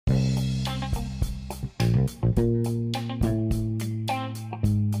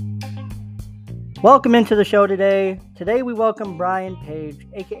Welcome into the show today. Today we welcome Brian Page,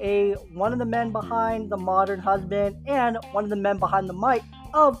 aka one of the men behind The Modern Husband and one of the men behind the mic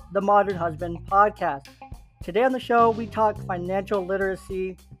of The Modern Husband podcast. Today on the show we talk financial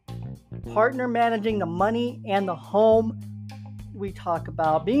literacy, partner managing the money and the home. We talk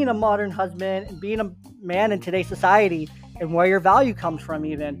about being a modern husband and being a man in today's society and where your value comes from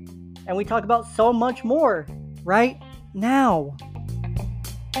even. And we talk about so much more right now.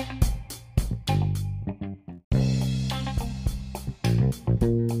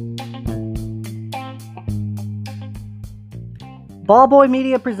 Ballboy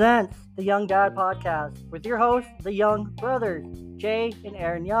Media presents the Young Dad Podcast with your hosts, the Young Brothers, Jay and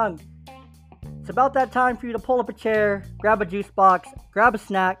Aaron Young. It's about that time for you to pull up a chair, grab a juice box, grab a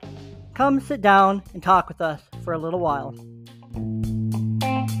snack, come sit down and talk with us for a little while.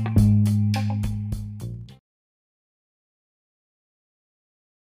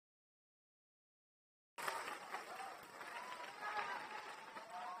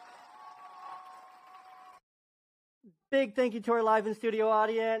 Big thank you to our live in studio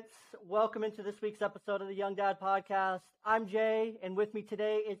audience. Welcome into this week's episode of the Young Dad Podcast. I'm Jay, and with me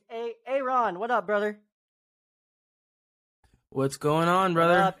today is Aaron. What up, brother? What's going on,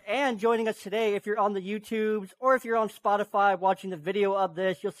 brother? What up? And joining us today, if you're on the YouTubes or if you're on Spotify watching the video of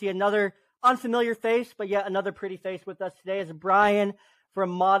this, you'll see another unfamiliar face, but yet another pretty face with us today is Brian from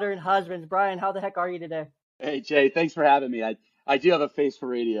Modern Husbands. Brian, how the heck are you today? Hey, Jay, thanks for having me. I do have a face for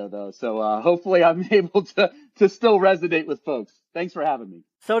radio, though, so hopefully I'm able to still resonate with folks. Thanks for having me.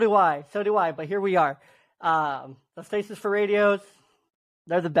 So do I, but here we are. The faces for radios,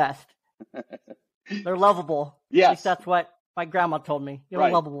 they're the best. They're lovable. Yes. At least that's what my grandma told me. You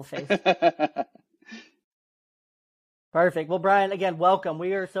have a lovable face. Perfect. Well, Brian, again, welcome.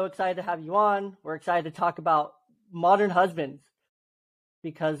 We are so excited to have you on. We're excited to talk about modern husbands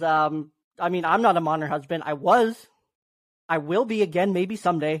because, I'm not a modern husband. I will be again, maybe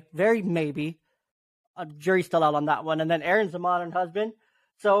someday. Very maybe. Jury's still out on that one. And then Aaron's a modern husband.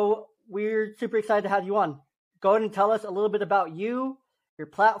 So we're super excited to have you on. Go ahead and tell us a little bit about you, your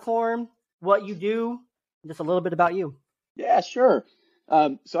platform, what you do, just a little bit about you. Yeah, sure.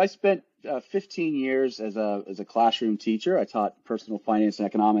 So I spent 15 years as a classroom teacher. I taught personal finance and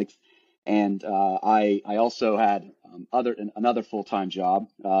economics, and I also had another full-time job,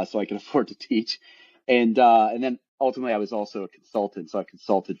 so I could afford to teach. And then ultimately, I was also a consultant. So I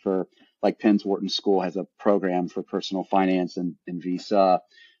consulted for like Penns Wharton School has a program for personal finance and Visa,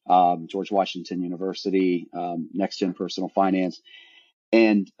 George Washington University, Next Gen Personal Finance.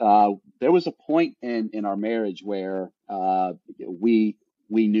 And there was a point in our marriage where we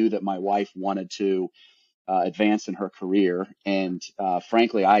knew that my wife wanted to advance in her career. And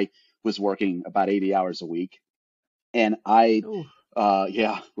frankly, I was working about 80 hours a week. And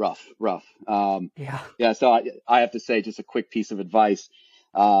rough. So I have to say just a quick piece of advice.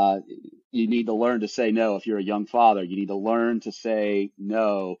 You need to learn to say no. If you're a young father, you need to learn to say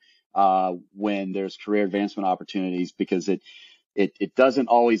no when there's career advancement opportunities, because it doesn't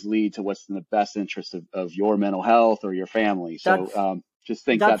always lead to what's in the best interest of your mental health or your family. So just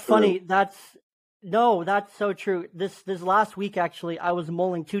think that through. That's funny. That's so true. This last week, actually, I was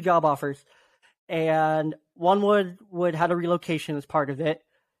mulling 2 job offers, and one would had a relocation as part of it.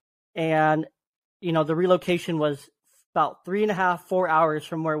 And, the relocation was about 3.5-4 hours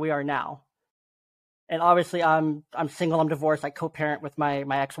from where we are now. And obviously I'm single, I'm divorced, I co-parent with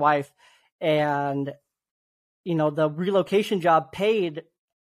my ex-wife. And, the relocation job paid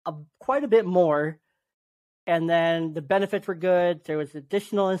quite a bit more. And then the benefits were good. There was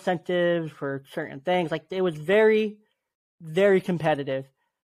additional incentives for certain things. Like, it was very, very competitive.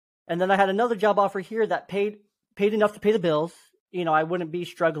 And then I had another job offer here that paid enough to pay the bills. I wouldn't be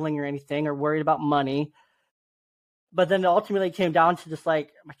struggling or anything or worried about money. But then it ultimately came down to just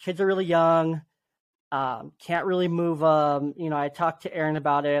like, my kids are really young, can't really move. I talked to Aaron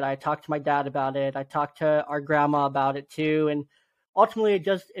about it. I talked to my dad about it. I talked to our grandma about it too. And ultimately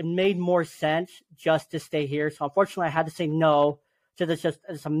it made more sense just to stay here. So unfortunately I had to say no to this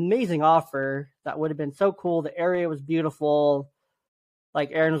amazing offer that would have been so cool. The area was beautiful.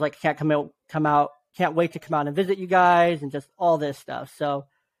 Like, Aaron was like, can't wait to come out and visit you guys and just all this stuff. So,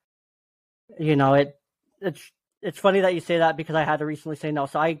 it's funny that you say that, because I had to recently say no.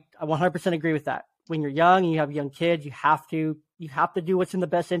 So I 100% agree with that. When you're young and you have young kids, you have to do what's in the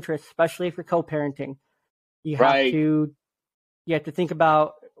best interest, especially if you're co-parenting. You have to think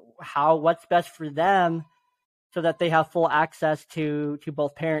about what's best for them so that they have full access to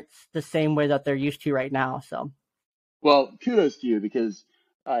both parents the same way that they're used to right now. So, well, kudos to you, because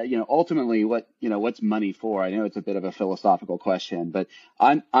ultimately, what's money for? I know it's a bit of a philosophical question, but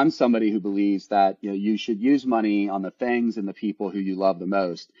I'm somebody who believes that, you should use money on the things and the people who you love the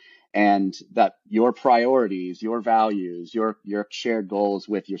most, and that your priorities, your values, your shared goals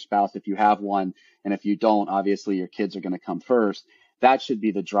with your spouse, if you have one, and if you don't, obviously your kids are going to come first. That should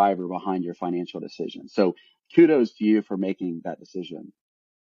be the driver behind your financial decision. So kudos to you for making that decision.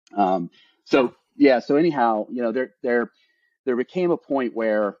 Um, Yeah. so yeah, so anyhow, there became a point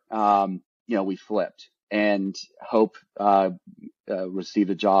where we flipped, and Hope received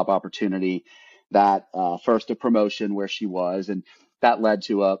a job opportunity that first a promotion where she was, and that led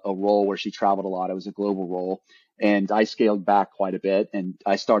to a role where she traveled a lot. It was a global role, and I scaled back quite a bit, and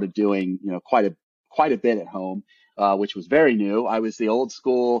I started doing quite a bit at home, which was very new. I was the old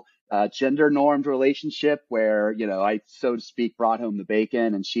school gender normed relationship where, I, so to speak, brought home the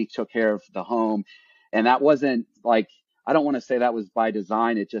bacon and she took care of the home. And that wasn't like, I don't want to say that was by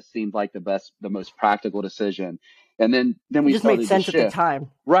design. It just seemed like the most practical decision. And then It we just made started to sense at the shift.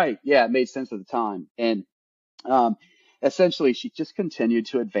 time. Right. Yeah. It made sense at the time. And um, essentially, she just continued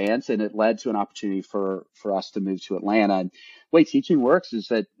to advance, and it led to an opportunity for us to move to Atlanta. And the way teaching works is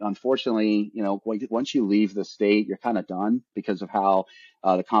that, unfortunately, once you leave the state, you're kind of done because of how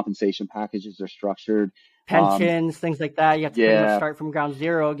the compensation packages are structured. Um, Pensions, things like that. You have to pretty much yeah, start from ground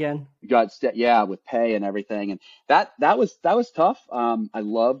zero again. yeah, with pay and everything, and that was tough. I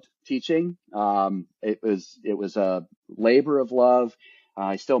loved teaching. It was a labor of love.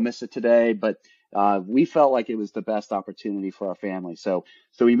 I still miss it today, but we felt like it was the best opportunity for our family. So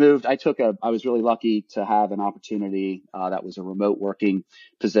we moved. I was really lucky to have an opportunity that was a remote working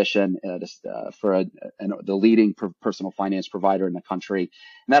position for the leading personal finance provider in the country,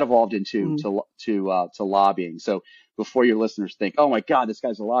 and that evolved into Mm. to lobbying. So before your listeners think, oh my God, this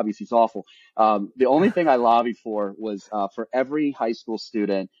guy's a lobbyist, he's awful. The only thing I lobbied for was for every high school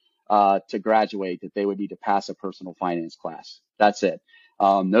student to graduate, that they would need to pass a personal finance class. That's it.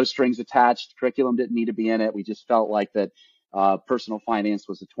 No strings attached. Curriculum didn't need to be in it. We just felt like that personal finance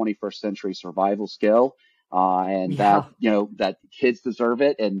was a 21st century survival skill, and that Yeah, that kids deserve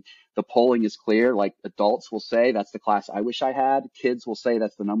it. And the polling is clear. Like, adults will say that's the class I wish I had. Kids will say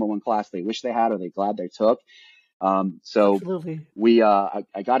that's the number one class they wish they had or they glad they took. So absolutely.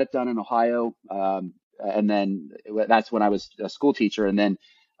 I got it done in Ohio, and then that's when I was a school teacher, and then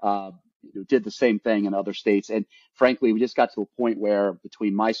uh, did the same thing in other states. And frankly, we just got to a point where,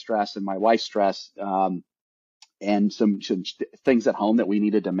 between my stress and my wife's stress, and some things at home that we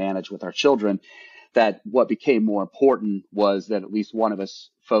needed to manage with our children, that what became more important was that at least one of us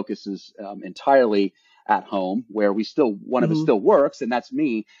focuses entirely at home, where one of us Hmm. still works, and that's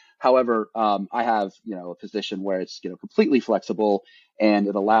me. However, I have a position where it's completely flexible, and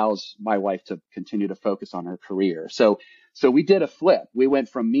it allows my wife to continue to focus on her career. So we did a flip. We went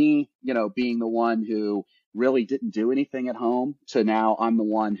from me, being the one who really didn't do anything at home, to now I'm the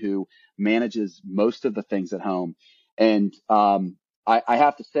one who manages most of the things at home. And I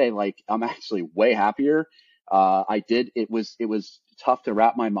have to say, like, I'm actually way happier. It was tough to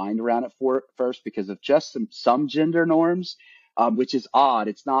wrap my mind around it for first, because of just some gender norms, which is odd.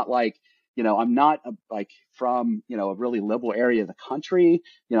 It's not like, I'm not like from, a really liberal area of the country.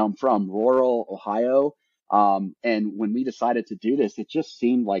 I'm from rural Ohio. And when we decided to do this, it just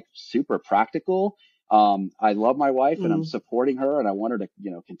seemed like super practical. I love my wife, and I'm Mm. supporting her, and I want her to,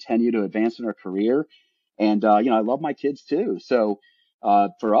 continue to advance in her career. And, I love my kids too. So,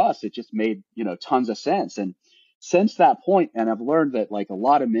 for us, it just made, tons of sense. And since that point, and I've learned that, like, a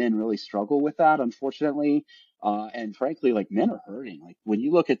lot of men really struggle with that, unfortunately. And frankly, like, men are hurting. Like, when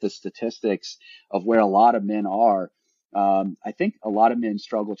you look at the statistics of where a lot of men are, I think a lot of men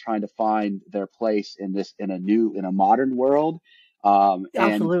struggle trying to find their place in a modern world. Um,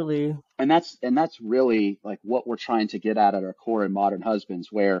 and Absolutely. and that's really like what we're trying to get at our core in Modern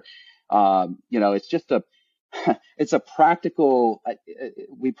Husbands, where it's just a it's a practical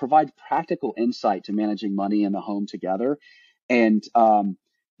we provide practical insight to managing money in the home together. And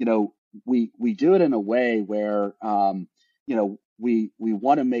you know we do it in a way where we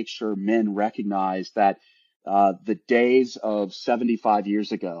want to make sure men recognize that the days of 75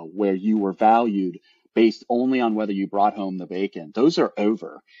 years ago, where you were valued based only on whether you brought home the bacon, those are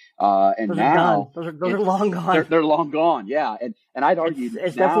over. And Those are done. now Those are it's long they're gone. they're long gone. Yeah, and I'd It's argue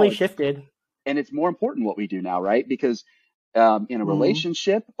it's now definitely it's shifted. and it's more important what we do now, right? Because in a Hmm.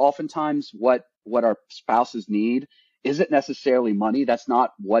 relationship, oftentimes what our spouses need isn't necessarily money. That's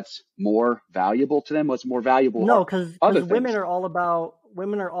not what's more valuable to them. What's more valuable are No, because other women things. are all about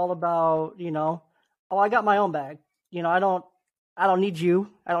oh, I got my own bag. I don't need you.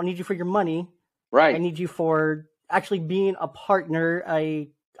 I don't need you for your money. I Right. need you for actually being a partner,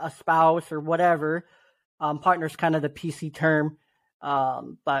 a spouse or whatever. Partner's kind of the PC term.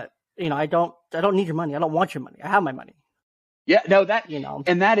 But I don't need your money. I don't want your money. I have my money. Yeah, no, You know.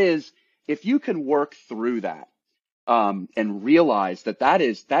 that is, if you can work through that, and realize that that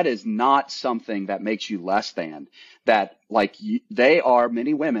is not something that makes you less than, that like they are,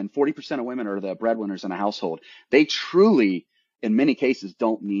 many women, 40% of women are the breadwinners in a household. They truly, in many cases,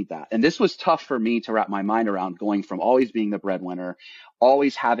 don't need that. And this was tough for me to wrap my mind around, going from always being the breadwinner,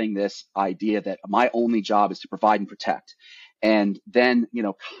 always having this idea that my only job is to provide and protect. And then,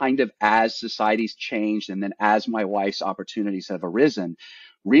 kind of as society's changed, and then as my wife's opportunities have arisen,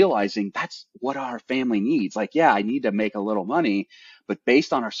 realizing that's what our family needs. Like, yeah, I need to make a little money, but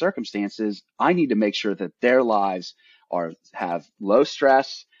based on our circumstances, I need to make sure that their lives have low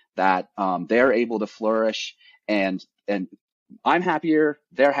stress, that they're able to flourish, and I'm happier,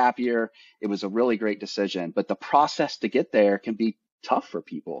 they're happier. It was a really great decision, but the process to get there can be tough for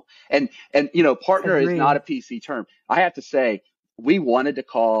people. And partner is not a Agreed. PC term. I have to say, we wanted to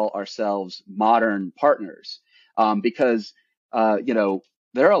call ourselves modern partners, because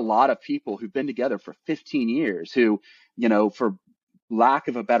there are a lot of people who've been together for 15 years who, for lack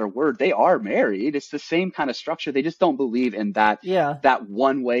of a better word, they are married. It's the same kind of structure. They just don't believe in Yeah. that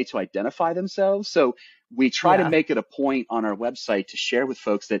one way to identify themselves. So we try to Yeah. make it a point on our website to share with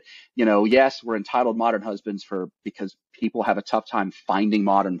folks that, yes, we're entitled modern husbands because people have a tough time finding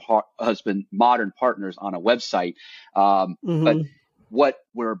modern partners on a website. But Hmm. what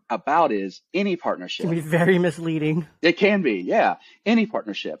we're about is any Can partnership. be very misleading. It can be, yeah, any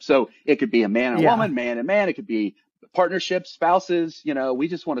partnership. So it could be a man and a Yeah. woman, man and man. It could be partnerships, spouses. We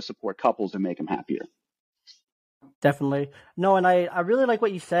just want to support couples and make them happier. Definitely. No, and I really like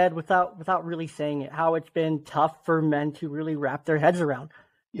what you said without really saying it, how it's been tough for men to really wrap their heads around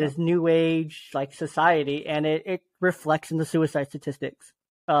Yeah, this new age like society, and it reflects in the suicide statistics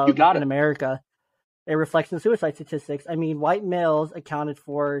you got in it. America. It reflects in the suicide statistics. I mean, white males accounted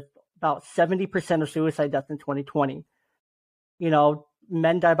for about 70% of suicide deaths in 2020.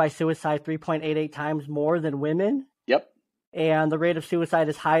 Men die by suicide 3.88 times more than women, Yep, and the rate of suicide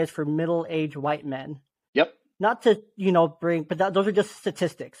is highest for middle-aged white men. yep. Not to bring, but those are just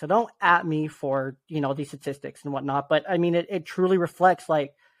statistics, so don't at me for these statistics and whatnot. But I mean, it truly reflects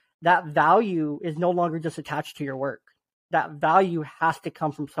like that value is no longer just attached to your work. That value has to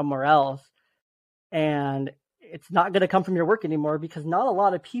come from somewhere else, and it's not going to come from your work anymore, because not a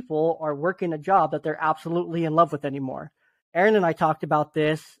lot of people are working a job that they're absolutely in love with anymore. Aaron and I talked about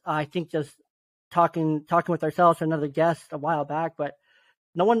this, I think, just talking with ourselves or another guest a while back, but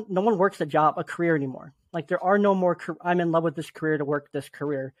no one works a career anymore. Like, there are no more I'm in love with this career to work this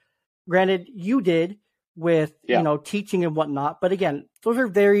career. Granted, you did with Yeah, teaching and whatnot, but again, those are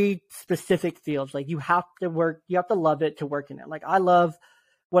very specific fields. Like, you have to love it to work in it. Like, I love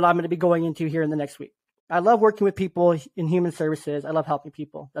what I'm going to be going into here in the next week. I love working with people in human services. I love helping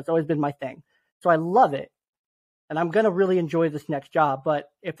people. That's always been my thing. So I love it, and I'm going to really enjoy this next job. But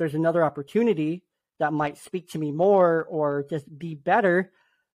if there's another opportunity that might speak to me more or just be better,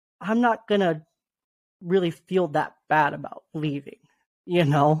 I'm not going to really feel that bad about leaving, you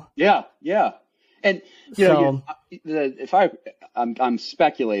know? yeah, yeah. And So, if I'm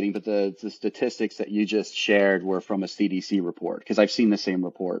speculating, but the statistics that you just shared were from a CDC report, because I've seen the same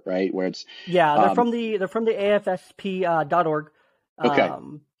report, right? Where it's yeah, um, they're from the AFSP.org. okay,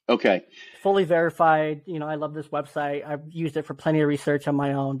 Um, okay. fully verified. I love this website. I've used it for plenty of research on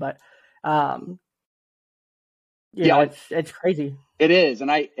my own, but um, Yeah, it's crazy. it is,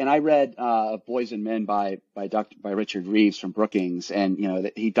 and I read Boys and Men by Richard Reeves from Brookings, and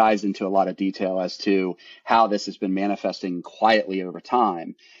that he dives into a lot of detail as to how this has been manifesting quietly over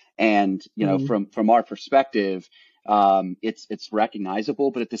time, and Mm, from our perspective, it's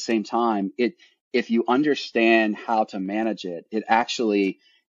recognizable, but at the same time, if you understand how to manage it, it actually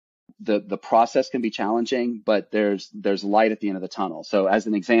the process can be challenging, but there's light at the end of the tunnel. So as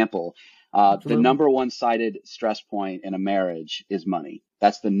an example, the absolutely. number one cited stress point in a marriage is money.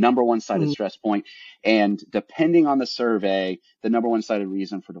 That's the number one cited Mm, stress point. And depending on the survey, the number one cited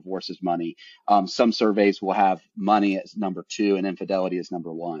reason for divorce is money. Some surveys will have money as number two and infidelity as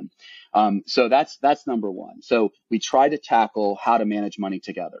number one. So that's number one. So we try to tackle how to manage money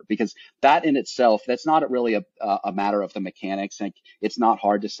together, because that in itself, that's not really a matter of the mechanics. Like, it's not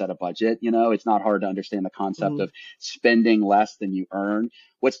hard to set a budget. It's not hard to understand the concept mm, of spending less than you earn.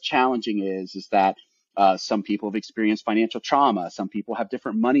 What's challenging is that some people have experienced financial trauma. Some people have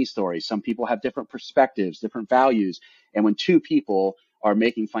different money stories. Some people have different perspectives, different values. And when two people are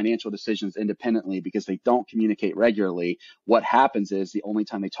making financial decisions independently because they don't communicate regularly, what happens is the only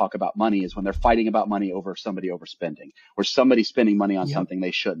time they talk about money is when they're fighting about money over somebody overspending, or somebody spending money on Yep. something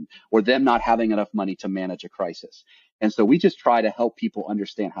they shouldn't, or them not having enough money to manage a crisis. And so we just try to help people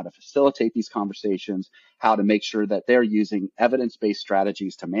understand how to facilitate these conversations, how to make sure that they're using evidence-based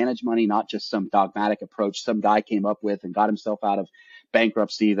strategies to manage money, not just some dogmatic approach some guy came up with and got himself out of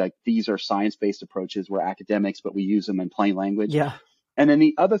bankruptcy. Like, these are science-based approaches. We're academics, but we use them in plain language. Yeah. And then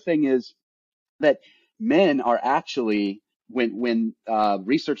the other thing is that men are actually, when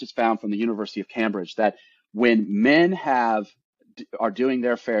research is found from the University of Cambridge, that when men are doing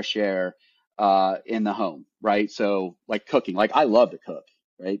their fair share in the home, right? So like cooking, like I love to cook,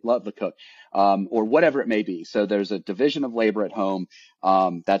 right? Love to cook, or whatever it may be. So there's a division of labor at home,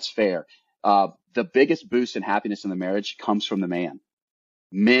 that's fair. The biggest boost in happiness in the marriage comes from the man.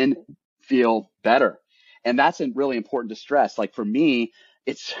 Men feel better. And that's really important to stress. Like for me,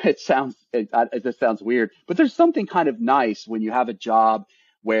 it just sounds weird, but there's something kind of nice when you have a job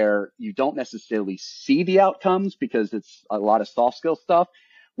where you don't necessarily see the outcomes because it's a lot of soft skill stuff,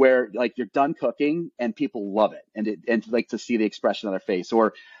 where like you're done cooking and people love it, and like to see the expression on their face,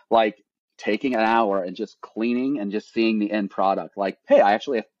 or like taking an hour and just cleaning and just seeing the end product. Like, hey,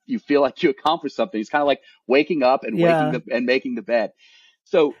 you feel like you accomplished something. It's kind of like waking up and Yeah. making the bed.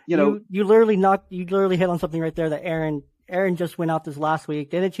 So, you literally hit on something right there that Aaron just went out this last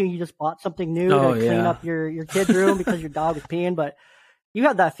week, didn't you? You just bought something new to clean up your kid's room because your dog was peeing, but you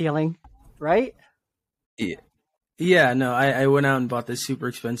had that feeling, right? Yeah, no, I went out and bought this super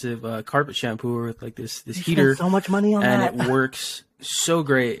expensive carpet shampoo with like this You heater. spent so much money on that. And it works so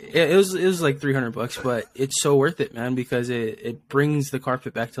great. It was like $300, but it's so worth it, man, because it brings the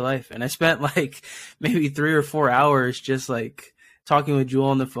carpet back to life. And I spent like maybe 3 or 4 hours just like talking with Jewel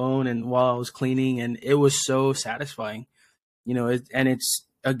on the phone and while I was cleaning, and it was so satisfying, and it's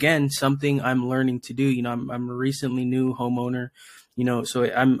again something I'm learning to do. I'm a recently new homeowner,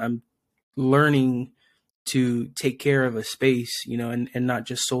 so I'm learning to take care of a space, and not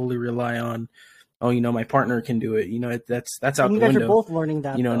just solely rely on, my partner can do it. That's out the window. You guys are both learning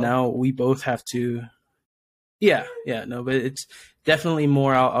that. Now we both have to. Yeah, no, but it's definitely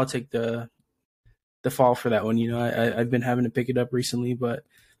more. I'll take the fall for that one. I've been having to pick it up recently, but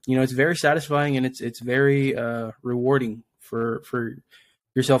it's very satisfying, and it's very rewarding for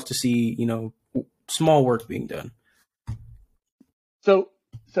yourself to see small work being done.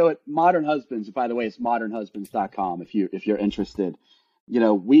 So at Modern Husbands, by the way, it's modernhusbands.com if you're interested.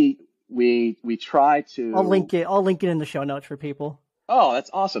 We try to. I'll link it in the show notes for people. Oh, that's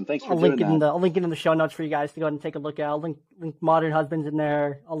awesome! Thanks for doing that. I'll link it in the show notes for you guys to go ahead and take a look at. I'll link Modern Husbands in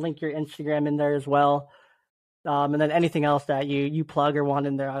there. I'll link your Instagram in there as well. And then anything else that you plug or want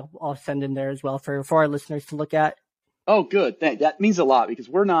in there, I'll send in there as well for our listeners to look at. Oh, good. That means a lot, because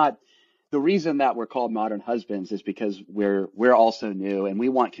we're not. The reason that we're called Modern Husbands is because we're also new and we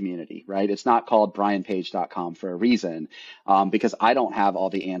want community, right? It's not called brianpage.com for a reason, because I don't have all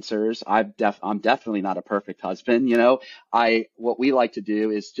the answers. I'm definitely not a perfect husband. What we like to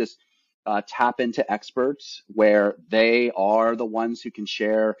do is just tap into experts where they are the ones who can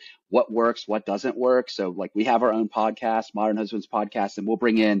share what works, what doesn't work. So like we have our own podcast, Modern Husbands Podcast, and we'll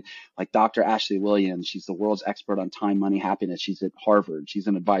bring in like Dr. Ashley Williams. She's the world's expert on time, money, happiness. She's at Harvard. She's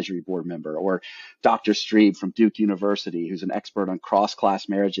an advisory board member. Or Dr. Streeb from Duke University, who's an expert on cross-class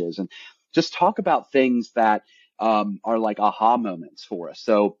marriages, and just talk about things that are like aha moments for us.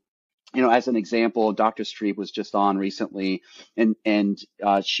 So as an example, Dr. Streeb was just on recently, and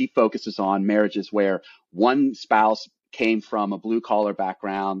she focuses on marriages where one spouse came from a blue collar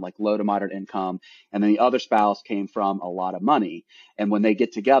background, like low to moderate income, and then the other spouse came from a lot of money. And when they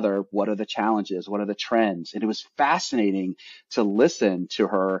get together, what are the challenges? What are the trends? And it was fascinating to listen to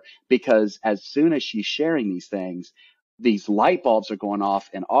her, because as soon as she's sharing these things, these light bulbs are going off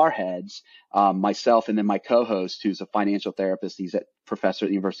in our heads, myself and then my co-host, who's a financial therapist. He's a professor at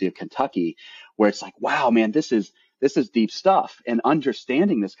the University of Kentucky, where it's like, wow, man, this is deep stuff. And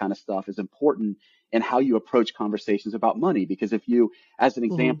understanding this kind of stuff is important in how you approach conversations about money. Because if you, as an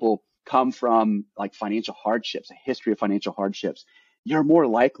example, come from like financial hardships, a history of financial hardships, you're more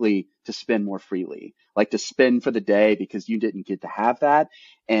likely to spend more freely, like to spend for the day because you didn't get to have that.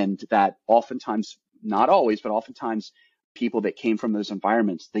 And that oftentimes, not always, but oftentimes, people that came from those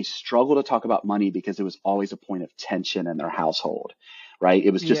environments, they struggle to talk about money because it was always a point of tension in their household, right?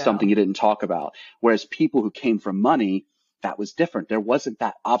 It was just something you didn't talk about. Whereas people who came from money, that was different. There wasn't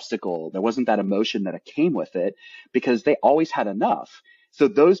that obstacle. There wasn't that emotion that came with it, because they always had enough. So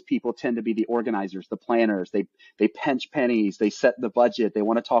those people tend to be the organizers, the planners. They pinch pennies. They set the budget. They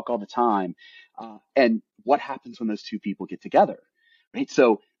want to talk all the time. And what happens when those two people get together? right?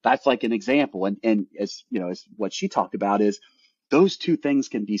 So that's like an example. And as you know, as what she talked about is those two things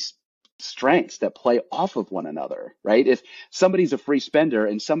can be strengths that play off of one another, right? If somebody's a free spender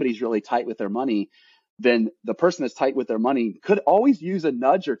and somebody's really tight with their money, then the person that's tight with their money could always use a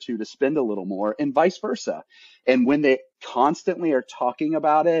nudge or two to spend a little more and vice versa. And when they constantly are talking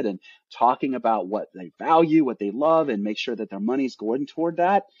about it and talking about what they value, what they love, and make sure that their money's going toward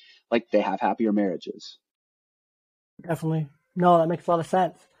that, like they have happier marriages. Definitely. No, that makes a lot of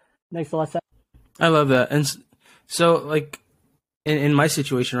sense. Makes a lot of sense. I love that. And so, like, in my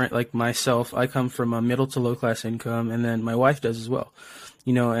situation, right, like myself, I come from a middle to low class income, and then my wife does as well.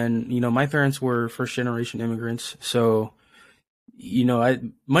 And my parents were first generation immigrants, so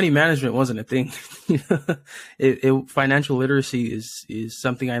money management wasn't a thing. Financial literacy is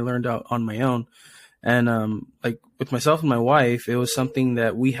something I learned out on my own, and like with myself and my wife, it was something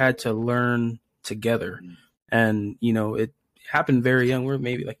that we had to learn together. And it happened very young. We're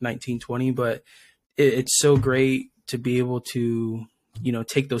maybe like 19, 20, but it's so great to be able to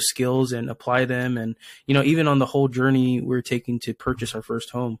take those skills and apply them. And even on the whole journey we're taking to purchase our first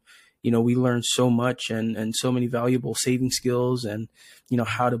home, we learned so much and so many valuable saving skills, and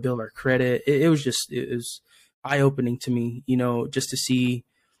how to build our credit. It was eye-opening to me, just to see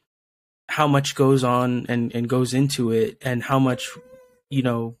how much goes on and goes into it, and how much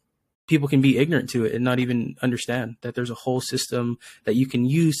people can be ignorant to it and not even understand that there's a whole system that you can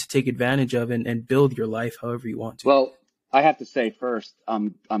use to take advantage of and build your life however you want to. Well, I have to say first,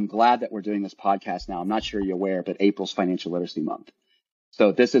 I'm glad that we're doing this podcast now. I'm not sure you're aware, but April's Financial Literacy Month.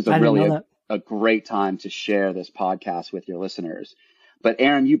 So this is a great time to share this podcast with your listeners. But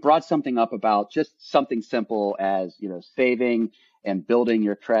Aaron, you brought something up about just something simple as, saving and building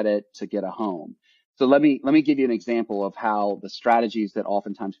your credit to get a home. So let me give you an example of how the strategies that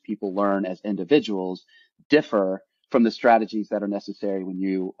oftentimes people learn as individuals differ from the strategies that are necessary when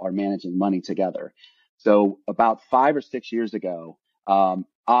you are managing money together. So about 5 or 6 years ago,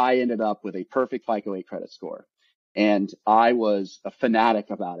 I ended up with a perfect FICO 8 credit score. And I was a fanatic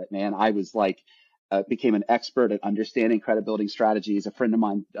about it, man. I was like, became an expert at understanding credit building strategies. A friend of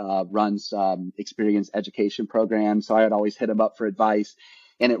mine runs experience education programs, so I would always hit him up for advice.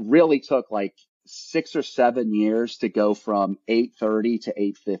 And it really took like 6 or 7 years to go from 830 to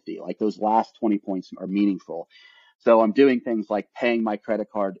 850. Like those last 20 points are meaningful. So I'm doing things like paying my credit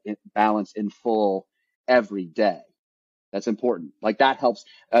card balance in full every day. That's important. Like that helps.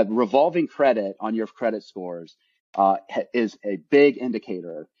 Revolving credit on your credit scores is a big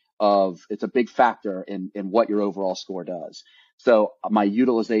indicator it's a big factor in what your overall score does. So my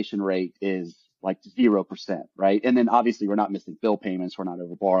utilization rate is like 0%, right? And then obviously we're not missing bill payments. We're not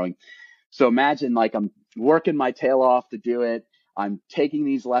over borrowing. So imagine like I'm working my tail off to do it. I'm taking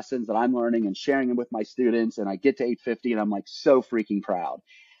these lessons that I'm learning and sharing them with my students, and I get to 850 and I'm like so freaking proud.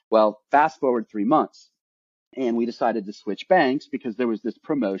 Well, fast forward 3 months and we decided to switch banks because there was this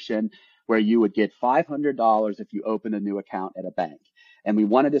promotion where you would get $500 if you open a new account at a bank. And we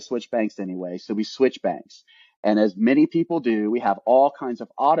wanted to switch banks anyway, so we switched banks. And as many people do, we have all kinds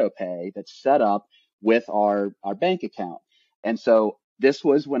of auto pay that's set up with our bank account. And so this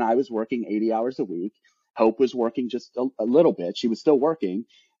was when I was working 80 hours a week. Hope was working just a little bit. She was still working.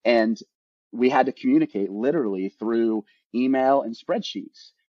 And we had to communicate literally through email and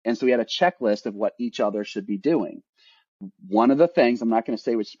spreadsheets. And so we had a checklist of what each other should be doing. One of the things, I'm not going to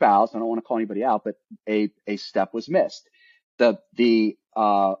say which spouse, I don't want to call anybody out, but a step was missed. The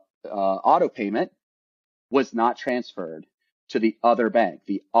auto payment was not transferred to the other bank,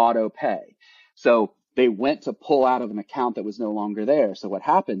 the auto pay. So they went to pull out of an account that was no longer there. So what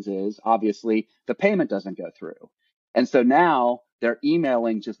happens is obviously the payment doesn't go through. And so now they're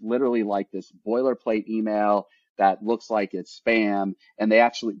emailing just literally like this boilerplate email that looks like it's spam. And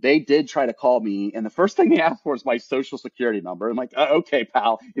they did try to call me. And the first thing they asked for is my social security number. I'm like, okay,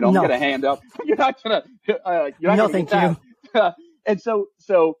 pal, I'm going to hand up. You're not going to, no, thank you. And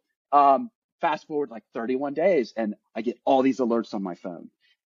so fast forward like 31 days and I get all these alerts on my phone.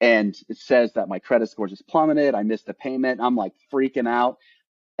 And it says that my credit score just plummeted. I missed a payment. I'm like freaking out.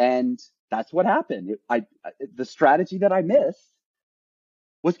 And that's what happened. The strategy that I missed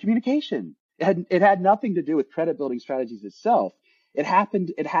was communication. It had nothing to do with credit building strategies itself. It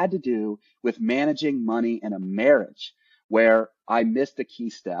had to do with managing money in a marriage where I missed a key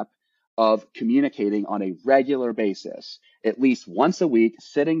step of communicating on a regular basis, at least once a week,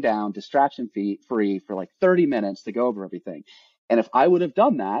 sitting down, distraction free for like 30 minutes to go over everything. And if I would have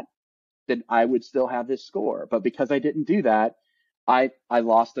done that, then I would still have this score. But because I didn't do that, I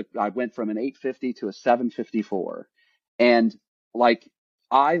went from an 850 to a 754. And like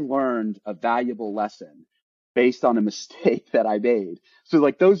I learned a valuable lesson based on a mistake that I made. So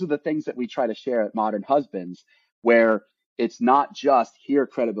like those are the things that we try to share at Modern Husbands, where it's not just here are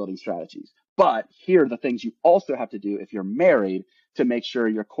credit building strategies, but here are the things you also have to do if you're married to make sure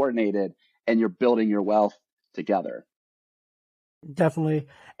you're coordinated and you're building your wealth together. Definitely.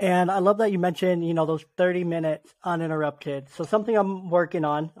 And I love that you mentioned, those 30 minutes uninterrupted. So something I'm working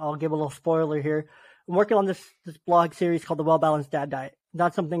on, I'll give a little spoiler here. I'm working on this blog series called the Well Balanced Dad Diet.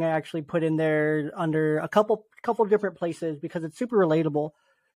 That's something I actually put in there under a couple of different places because it's super relatable.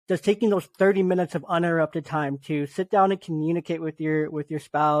 Just taking those 30 minutes of uninterrupted time to sit down and communicate with your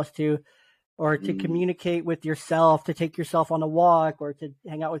spouse, to communicate with yourself, to take yourself on a walk or to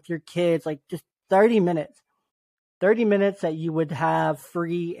hang out with your kids, like just 30 minutes. 30 minutes that you would have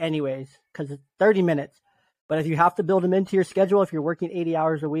free anyways, because it's 30 minutes. But if you have to build them into your schedule, if you're working 80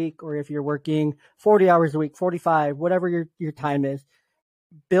 hours a week, or if you're working 40 hours a week, 45, whatever your time is,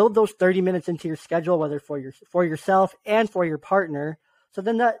 build those 30 minutes into your schedule, whether for yourself and for your partner. So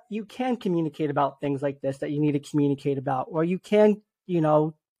then that you can communicate about things like this that you need to communicate about, or you can,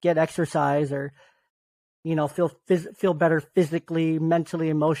 get exercise or, feel better physically, mentally,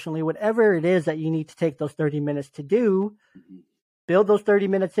 emotionally, whatever it is that you need to take those 30 minutes to do, build those 30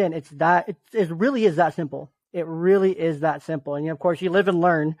 minutes in. It really is that simple. It really is that simple. And of course you live and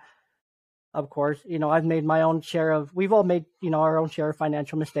learn. Of course, I've made my own share we've all made, our own share of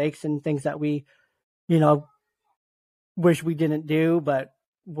financial mistakes and things that we, wish we didn't do, but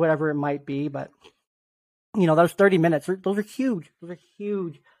whatever it might be. But, those 30 minutes, those are huge. Those are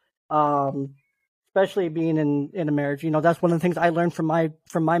huge. Especially being in a marriage, that's one of the things I learned from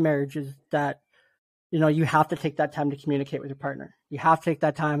my marriage is that, you have to take that time to communicate with your partner. You have to take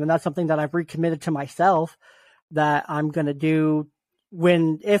that time. And that's something that I've recommitted to myself that I'm going to do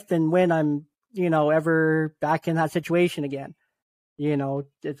if and when I'm, ever back in that situation again.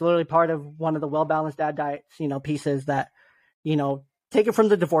 It's literally part of one of the Well Balanced Dad Diets, pieces that, take it from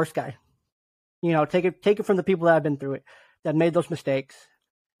the divorce guy, take it from the people that have been through it, that made those mistakes.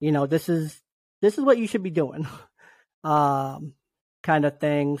 This is what you should be doing, kind of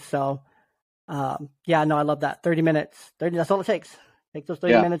thing. So, I love that. 30 minutes, that's all it takes. Take those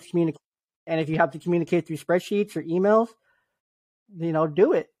 30 minutes, communicate. And if you have to communicate through spreadsheets or emails,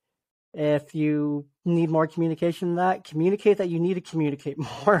 do it. If you need more communication than that, communicate that you need to communicate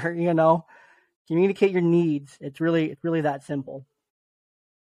more, communicate your needs. It's really that simple.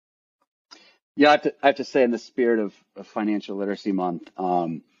 Yeah, I have to say, in the spirit of Financial Literacy Month,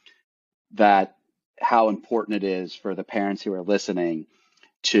 that how important it is for the parents who are listening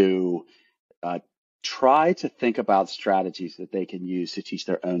to try to think about strategies that they can use to teach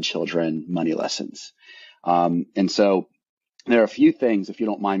their own children money lessons. And so there are a few things, if you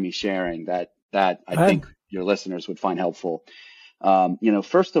don't mind me sharing, that I think your listeners would find helpful.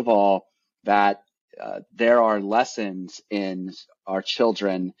 First of all, that there are lessons in our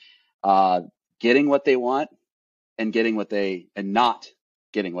children getting what they want and not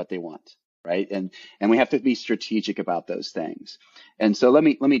getting what they want. Right. And we have to be strategic about those things. And so let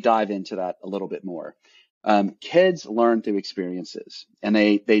me dive into that a little bit more. Kids learn through experiences, and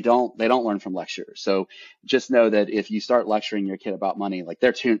they don't learn from lectures. So just know that if you start lecturing your kid about money, like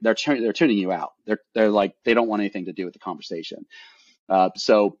they're tuning you out. They're like, they don't want anything to do with the conversation.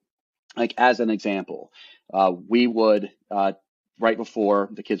 So like, as an example, we would, right before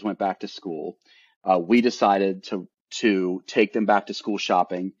the kids went back to school, we decided to take them back to school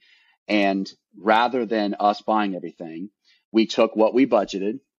shopping. And rather than us buying everything, we took what we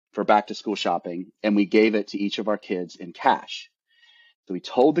budgeted for back to school shopping and we gave it to each of our kids in cash. So we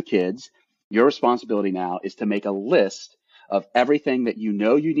told the kids, your responsibility now is to make a list of everything that you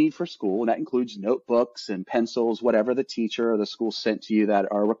need for school. And that includes notebooks and pencils, whatever the teacher or the school sent to you that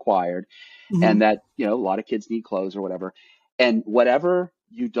are required. Mm-hmm. And that, a lot of kids need clothes or whatever. And whatever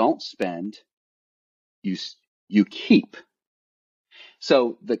you don't spend, you keep.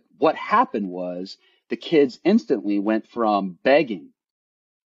 So what happened was the kids instantly went from begging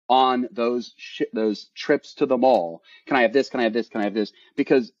on those trips to the mall. Can I have this? Can I have this? Can I have this?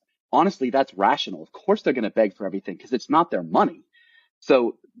 Because honestly, that's rational. Of course, they're going to beg for everything because it's not their money.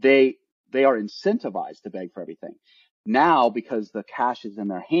 So they are incentivized to beg for everything. Now, because the cash is in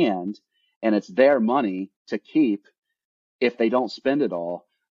their hand and it's their money to keep, if they don't spend it all,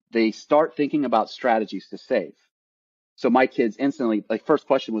 they start thinking about strategies to save. So my kids instantly, first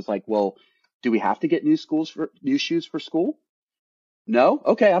question was like, well, do we have to get new shoes for school? No.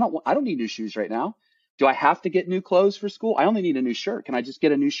 Okay. I don't need new shoes right now. Do I have to get new clothes for school? I only need a new shirt. Can I just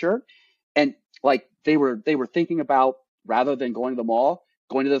get a new shirt? And they were thinking about, rather than going to the mall,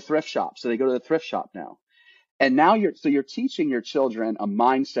 going to the thrift shop. So they go to the thrift shop now. And now you're teaching your children a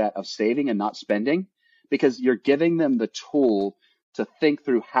mindset of saving and not spending, because you're giving them the tool to think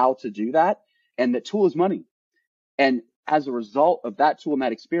through how to do that. And the tool is money. And as a result of that tool and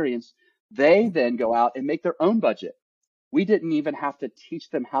that experience, they then go out and make their own budget. We didn't even have to teach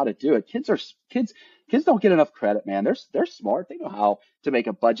them how to do it. Kids don't get enough credit, man. They're smart. They know how to make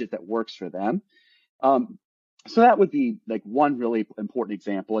a budget that works for them. So that would be like one really important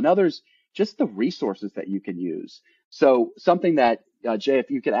example. Another's just the resources that you can use. So something that Jay, if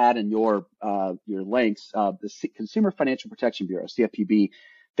you could add in your links, the Consumer Financial Protection Bureau, CFPB,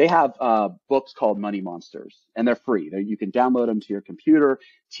 they have books called Money Monsters, and they're free. You can download them to your computer.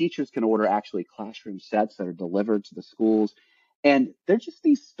 Teachers can order actually classroom sets that are delivered to the schools. And they're just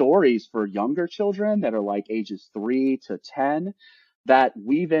these stories for younger children that are like ages 3 to 10 that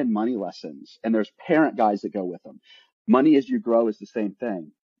weave in money lessons. And there's parent guides that go with them. Money as you grow is the same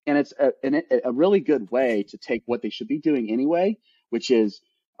thing. And it's a really good way to take what they should be doing anyway, which is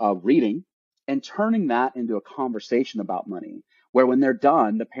reading, and turning that into a conversation about money, where when they're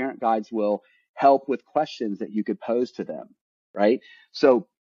done, the parent guides will help with questions that you could pose to them, right? So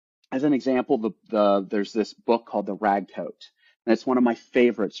as an example, there's this book called The Rag Coat. And it's one of my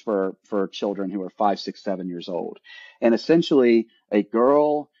favorites for children who are 5, 6, 7 years old. And essentially, a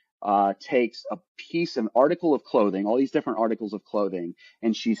girl takes an article of clothing, all these different articles of clothing,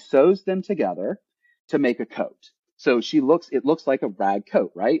 and she sews them together to make a coat. So it looks like a rag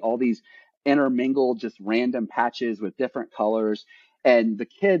coat, right? All these intermingled, just random patches with different colors. And the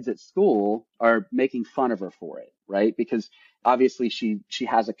kids at school are making fun of her for it, right? Because obviously she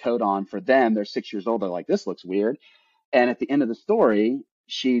has a coat on. For them, they're 6 years old. They're like, this looks weird. And at the end of the story,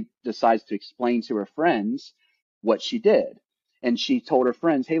 she decides to explain to her friends what she did. And she told her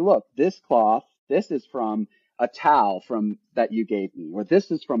friends, hey, look, this cloth, this is from a towel that you gave me, or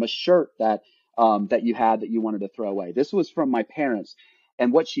this is from a shirt that you had that you wanted to throw away. This was from my parents.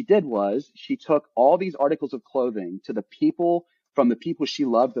 And what she did was she took all these articles of clothing from the people she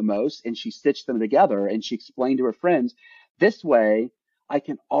loved the most, and she stitched them together, and she explained to her friends, this way I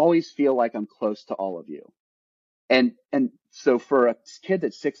can always feel like I'm close to all of you. And so for a kid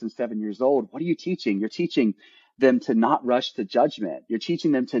that's 6 and 7 years old, what are you teaching? You're teaching them to not rush to judgment. You're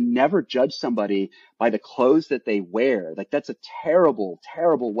teaching them to never judge somebody by the clothes that they wear. Like, that's a terrible,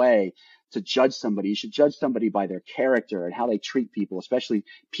 terrible way to judge somebody. You should judge somebody by their character and how they treat people, especially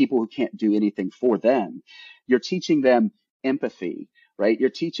people who can't do anything for them. You're teaching them empathy, right? You're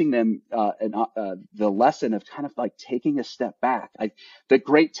teaching them the lesson of kind of like taking a step back. The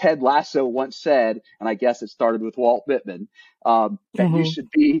great Ted Lasso once said, and I guess it started with Walt Whitman, that you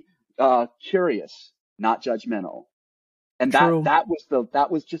should be curious, not judgmental. And that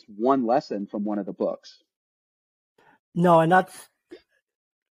was just one lesson from one of the books. No, and that's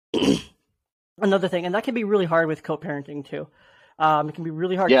another thing, and that can be really hard with co-parenting too. It can be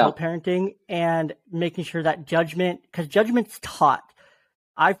really hard co-parenting and making sure that because judgment's taught.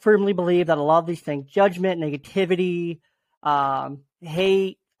 I firmly believe that a lot of these things, judgment, negativity,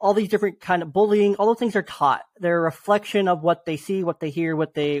 hate, all these different kind of bullying, all those things are taught. They're a reflection of what they see, what they hear,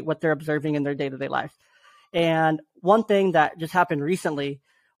 what they're observing in their day-to-day life. And one thing that just happened recently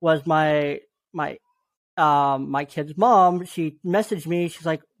was my kid's mom, she messaged me. She's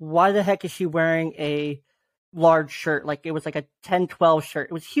like, why the heck is she wearing a large shirt? Like, it was like a 10-12 shirt.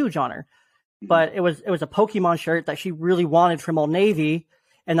 It was huge on her, but it was a Pokemon shirt that she really wanted from Old Navy.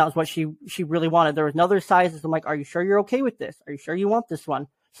 And that was what she really wanted. There was another sizes. I'm like, are you sure you're okay with this? Are you sure you want this one?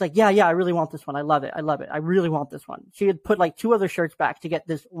 She's like, yeah, I really want this one. I love it. I really want this one. She had put like 2 other shirts back to get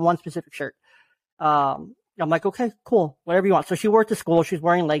this one specific shirt. I'm like, okay, cool, whatever you want. So she wore it to school. She's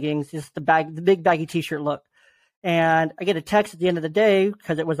wearing leggings, just the big baggy t-shirt look. And I get a text at the end of the day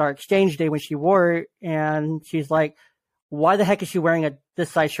because it was our exchange day when she wore it. And she's like, why the heck is she wearing this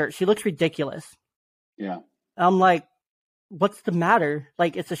size shirt? She looks ridiculous. Yeah. I'm like, what's the matter?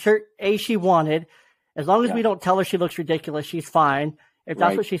 Like, it's a shirt she wanted. As long as we don't tell her she looks ridiculous, she's fine. If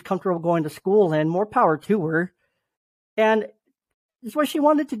that's what she's comfortable going to school in, more power to her. And it's what she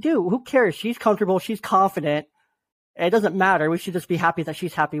wanted to do. Who cares? She's comfortable. She's confident. It doesn't matter. We should just be happy that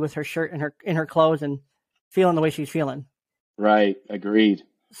she's happy with her shirt and her clothes and feeling the way she's feeling. Right. Agreed.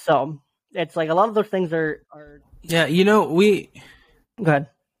 So it's like a lot of those things are. Yeah. Go ahead.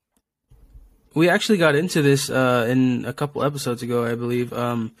 We actually got into this in a couple episodes ago, I believe.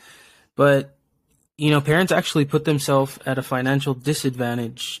 But parents actually put themselves at a financial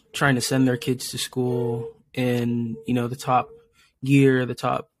disadvantage trying to send their kids to school in, the top gear, the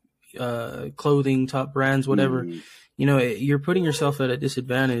top clothing, top brands, whatever. You're putting yourself at a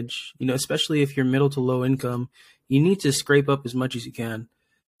disadvantage, especially if you're middle to low income. You need to scrape up as much as you can,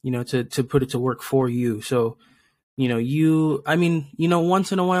 to put it to work for you. So,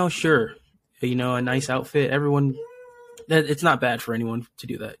 once in a while, sure. a nice outfit. Everyone, that it's not bad for anyone to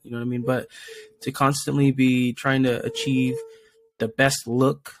do that. You know what I mean? But to constantly be trying to achieve the best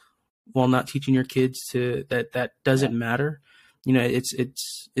look while not teaching your kids that doesn't matter.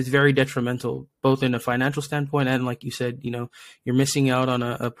 It's very detrimental, both in a financial standpoint and, like you said, you're missing out on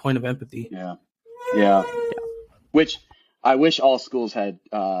a point of empathy. Yeah. Which I wish all schools had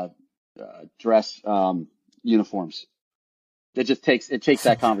dress uniforms. It takes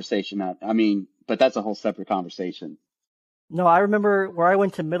that conversation out. I mean, but that's a whole separate conversation. No, I remember where I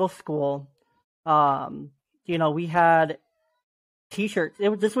went to middle school. We had T-shirts.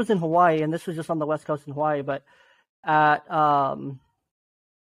 This was in Hawaii, and this was just on the West Coast in Hawaii. But at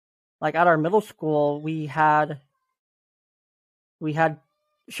at our middle school, we had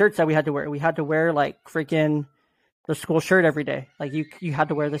shirts that we had to wear. We had to wear like freaking the school shirt every day. Like you had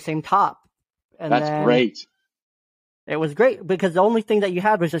to wear the same top. And that's great. It was great because the only thing that you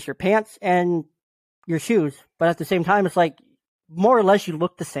had was just your pants and your shoes. But at the same time, it's like more or less you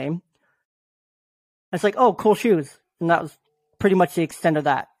look the same. It's like, oh, cool shoes. And that was pretty much the extent of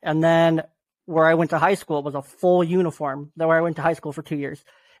that. And then where I went to high school was a full uniform. Where I went to high school for 2 years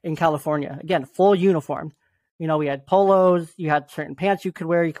in California. Again, full uniform. We had polos, you had certain pants you could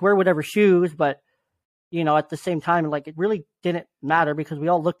wear whatever shoes, but at the same time, like, it really didn't matter because we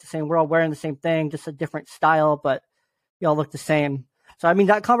all looked the same. We're all wearing the same thing, just a different style, but we all looked the same. So, I mean,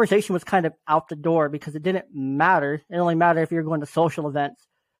 that conversation was kind of out the door because it didn't matter. It only mattered if you're going to social events.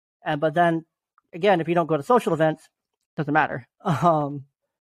 But then, again, if you don't go to social events, it doesn't matter. So,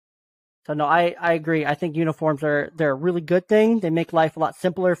 no, I agree. I think uniforms they're a really good thing. They make life a lot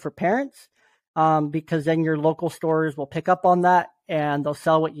simpler for parents because then your local stores will pick up on that and they'll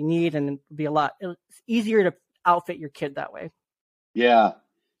sell what you need, and it's easier to outfit your kid that way. Yeah.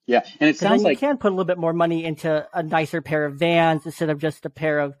 And it sounds like you can put a little bit more money into a nicer pair of Vans instead of just a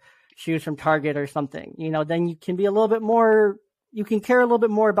pair of shoes from Target or something. Then you can be a little bit more, you can care a little bit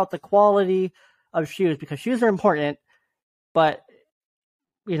more about the quality of shoes because shoes are important, but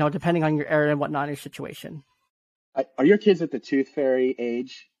depending on your area and whatnot, your situation. Are your kids at the tooth fairy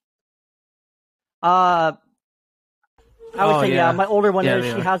age? I would say, yeah. My older one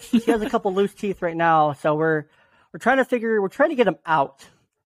is. She has a couple loose teeth right now, so we're trying to get them out.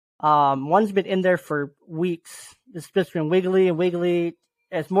 One's been in there for weeks. It's just been wiggly and wiggly.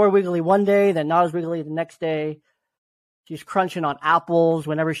 It's more wiggly one day than not as wiggly the next day. She's crunching on apples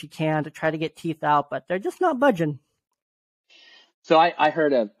whenever she can to try to get teeth out, but they're just not budging. So I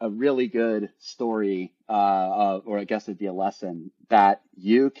heard a really good story, or I guess it'd be a lesson that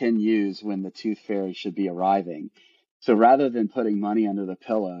you can use when the tooth fairy should be arriving. So rather than putting money under the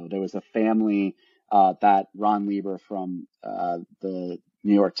pillow, there was a family that Ron Lieber from the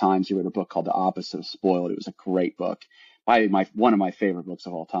New York Times, he wrote a book called The Opposite of Spoiled. It was a great book, one of my favorite books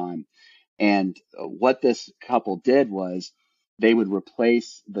of all time. And what this couple did was they would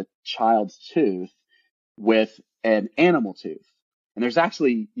replace the child's tooth with an animal tooth. And there's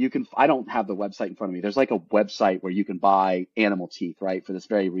actually, I don't have the website in front of me. There's like a website where you can buy animal teeth, right? For this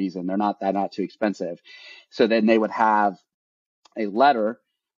very reason. They're not too expensive. So then they would have a letter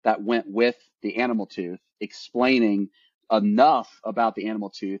that went with the animal tooth explaining enough about the animal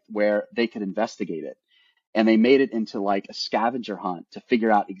tooth where they could investigate it. And they made it into like a scavenger hunt to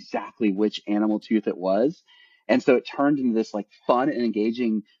figure out exactly which animal tooth it was. And so it turned into this like fun and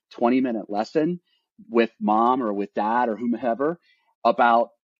engaging 20-minute lesson with mom or with dad or whomever about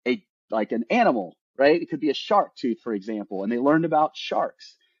an animal, right? It could be a shark tooth, for example. And they learned about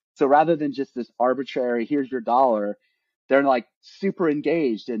sharks. So rather than just this arbitrary, here's your dollar, they're like super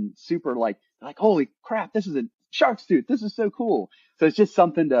engaged and super like, holy crap, this is a shark's tooth. This is so cool. So it's just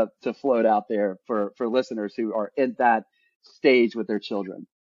something to float out there for listeners who are in that stage with their children.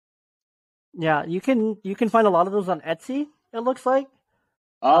 Yeah, you can find a lot of those on Etsy, it looks like.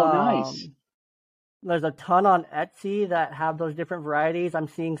 Oh, nice. There's a ton on Etsy that have those different varieties. I'm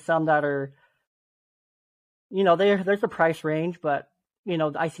seeing some that are, there's a price range, but,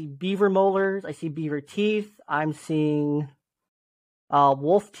 I see beaver molars. I see beaver teeth. I'm seeing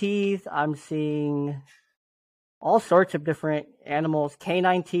wolf teeth. I'm seeing all sorts of different animals,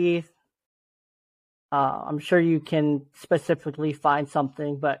 canine teeth. I'm sure you can specifically find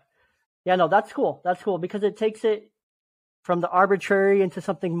something, but yeah, no, that's cool. That's cool because it takes it from the arbitrary into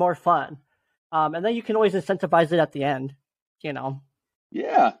something more fun. And then you can always incentivize it at the end,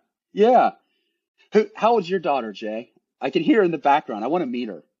 Yeah. How old's your daughter, Jay? I can hear her in the background. I want to meet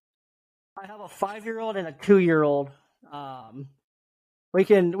her. I have a 5-year-old and a 2-year-old. We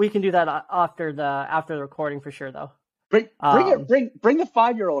can do that after the recording for sure, though. Bring the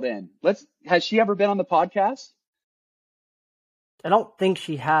 5-year-old in. Has she ever been on the podcast? I don't think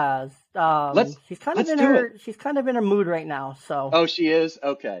she has. Let's She's kind of let's in do it. her she's kind of in her mood right now. So Oh, she is?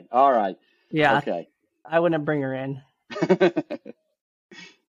 Okay. All right. yeah, Okay. I wouldn't bring her in.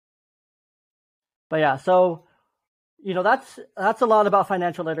 But yeah, so that's a lot about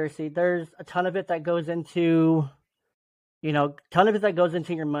financial literacy. There's a ton of it that goes into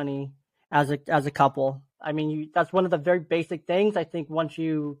your money as a couple. I mean, that's one of the very basic things. I think once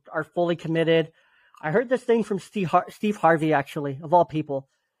you are fully committed, I heard this thing from Steve Harvey, actually, of all people,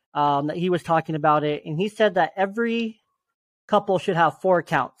 that he was talking about it, and he said that every couple should have 4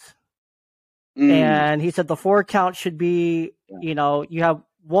 accounts, Mm, and he said the 4 accounts should be, yeah. you have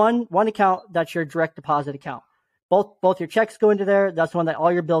one account that's your direct deposit account. Both your checks go into there. That's the one that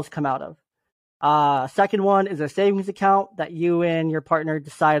all your bills come out of. Second one is a savings account that you and your partner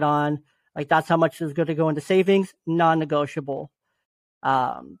decide on. Like that's how much is going to go into savings, non-negotiable.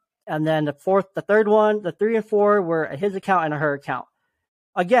 And then the third one, the 3 and 4 were a his account and a her account.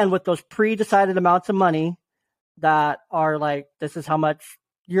 Again, with those pre-decided amounts of money that are like, this is how much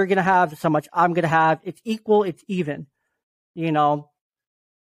you're going to have, this is how much I'm going to have. It's equal, it's even, you know.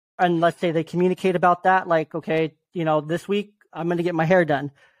 And let's say they communicate about that, like, okay, this week I'm going to get my hair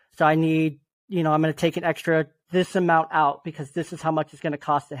done. So I need, I'm going to take an extra this amount out because this is how much it's going to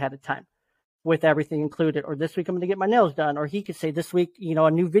cost ahead of time with everything included. Or this week I'm going to get my nails done. Or he could say this week,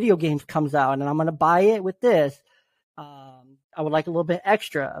 a new video game comes out and I'm going to buy it with this. I would like a little bit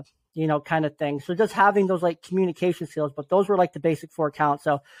extra, kind of thing. So just having those like communication skills, but those were like the basic 4 accounts.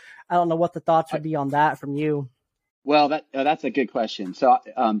 So I don't know what the thoughts would be on that from you. Well, that's a good question. So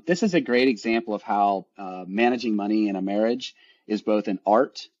this is a great example of how managing money in a marriage is both an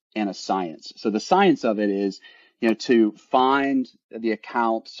art and a science. So the science of it is, to find the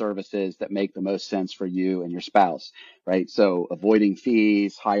account services that make the most sense for you and your spouse, right? So avoiding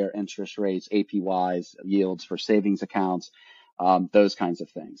fees, higher interest rates, APYs, yields for savings accounts, those kinds of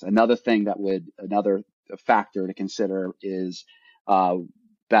things. Another factor to consider is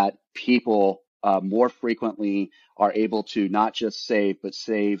that people more frequently are able to not just save, but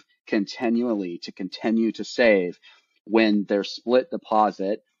save continually to continue to save when their split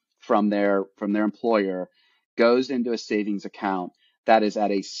deposit from their employer goes into a savings account that is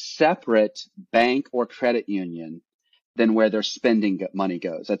at a separate bank or credit union than where their spending money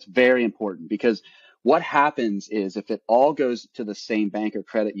goes. That's very important because what happens is if it all goes to the same bank or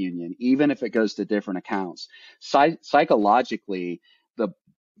credit union, even if it goes to different accounts, psychologically,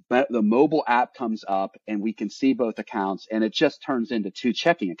 the mobile app comes up and we can see both accounts and it just turns into 2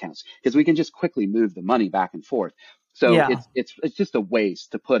 checking accounts because we can just quickly move the money back and forth. So Yeah. it's just a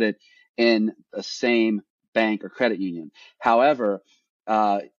waste to put it in the same bank or credit union. However,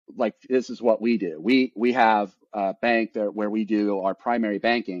 like this is what we do. We have a bank there where we do our primary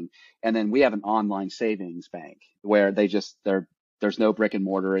banking, and then we have an online savings bank where there's no brick and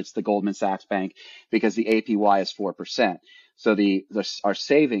mortar. It's the Goldman Sachs bank because the APY is 4%. So our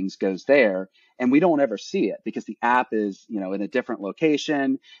savings goes there, and we don't ever see it because the app is in a different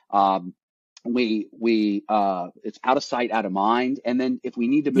location. It's out of sight, out of mind. And then if we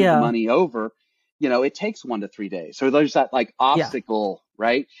need to move the Yeah. money over, it takes 1 to 3 days. So there's that like Yeah. obstacle,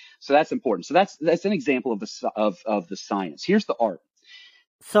 right? So that's important. So that's an example of the science. Here's the art.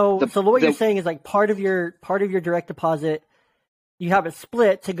 So The what you're the saying is like part of your direct deposit, you have it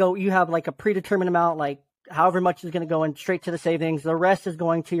split to go. You have like a predetermined amount, like however much is going to go in straight to the savings. The rest is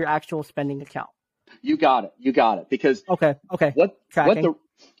going to your actual spending account. You got it. Because Okay. what Tracking.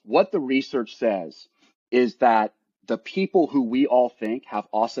 the research says is that the people who we all think have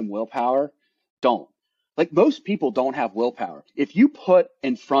awesome willpower don't. Like most people don't have willpower. If you put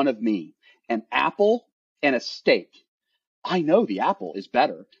in front of me an apple and a steak, I know the apple is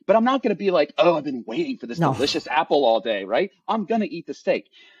better, but I'm not going to be like, oh, I've been waiting for this No. delicious apple all day, right? I'm going to eat the steak.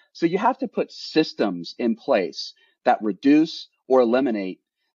 So you have to put systems in place that reduce or eliminate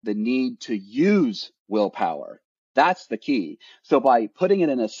the need to use willpower. That's the key. So by putting it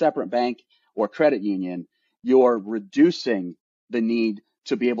in a separate bank or credit union, you're reducing the need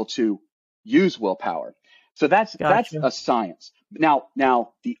to be able to use willpower. So that's Gotcha. a science. Now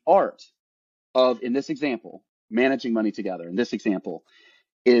the art of, in this example, managing money together, in this example,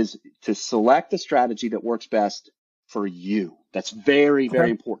 is to select the strategy that works best for you. That's very, very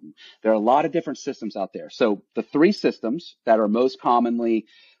Okay. important. There are a lot of different systems out there. So the 3 systems that are most commonly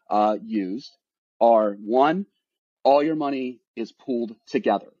used are: 1, all your money is pooled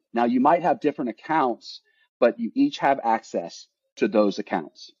together. Now you might have different accounts, but you each have access to those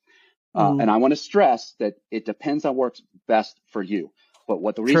accounts. Mm, And I want to stress that it depends on what's best for you. But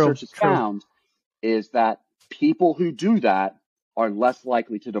what the true. research has True. found is that people who do that are less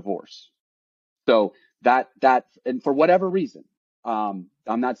likely to divorce. So and for whatever reason, I'm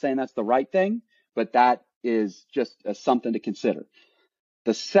not saying that's the right thing, but that is just something to consider.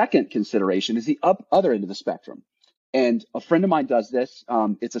 The second consideration is the other end of the spectrum. And a friend of mine does this.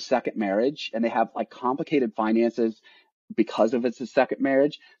 It's a second marriage, and they have like complicated finances because of it's a second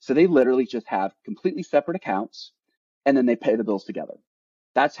marriage. So they literally just have completely separate accounts, and then they pay the bills together.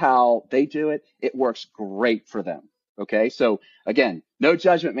 That's how they do it. It works great for them. Okay. So again, no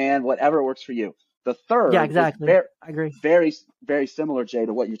judgment, man, whatever works for you. The Yeah, third is exactly. I agree. very, very similar, Jay,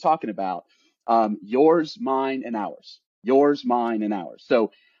 to what you're talking about. Yours, mine, and ours. Yours, mine, and ours.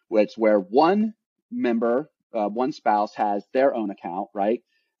 So it's where one member, one spouse has their own account, right?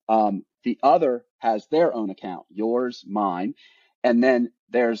 The other has their own account, yours, mine, and then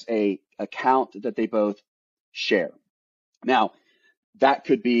there's a account that they both share. Now, that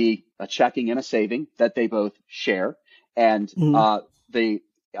could be a checking and a saving that they both share. And Mhm. they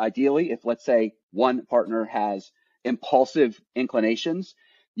ideally, if let's say one partner has impulsive inclinations,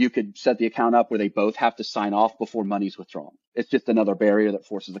 you could set the account up where they both have to sign off before money's withdrawn. It's just another barrier that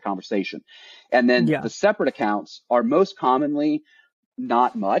forces the conversation. And then Yeah. the separate accounts are most commonly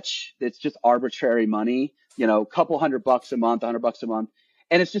not much. It's just arbitrary money, a couple $100 a month, $100 a month,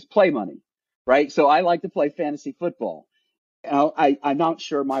 and it's just play money, right? So I like to play fantasy football. I'm not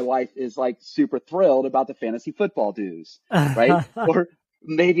sure my wife is like super thrilled about the fantasy football dues, right? Or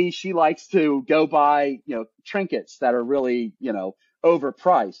maybe she likes to go buy, trinkets that are really,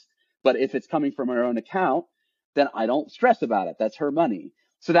 overpriced. But if it's coming from her own account, then I don't stress about it. That's her money.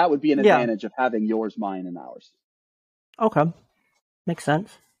 So that would be an Yeah. advantage of having yours, mine, and ours. Okay. Makes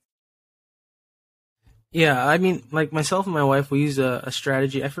sense. Yeah, I mean, like myself and my wife, we use a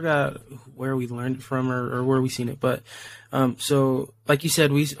strategy. I forgot where we learned it from or where we seen it, but so like you said,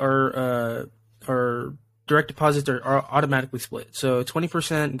 our direct deposits are automatically split. So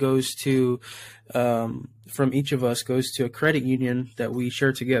 20% goes to from each of us goes to a credit union that we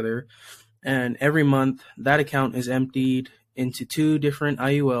share together, and every month that account is emptied into two different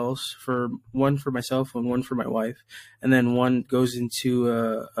IULs, for one for myself and one for my wife, and then one goes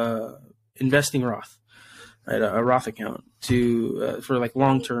into investing Roth, right, a Roth account for like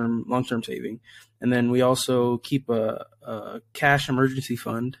long term saving, and then we also keep a cash emergency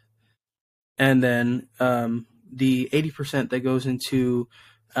fund, and then the 80% that goes into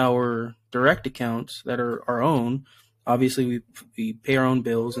our direct accounts that are our own. Obviously, we pay our own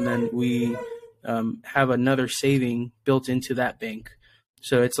bills, and then we have another saving built into that bank.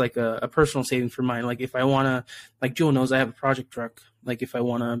 So it's like a personal saving for mine. Like if I want to, like Jewel knows I have a project truck. Like if I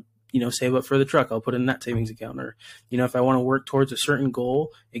want to, save up for the truck, I'll put it in that savings account. Or, if I want to work towards a certain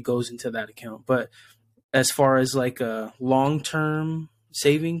goal, it goes into that account. But as far as like a long-term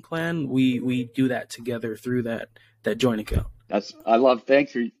saving plan, we do that together through that joint account.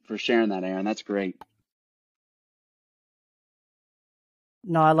 Thanks for sharing that, Aaron. That's great.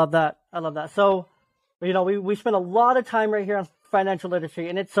 No, I love that. I love that. So, we spend a lot of time right here on financial literacy,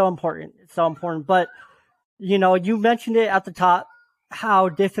 and it's so important. It's so important. But, you mentioned it at the top, how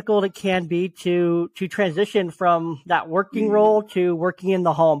difficult it can be to transition from that working role to working in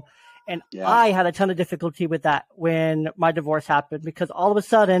the home. And Yeah. I had a ton of difficulty with that when my divorce happened, because all of a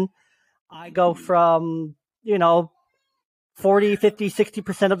sudden I go from, 40, 50,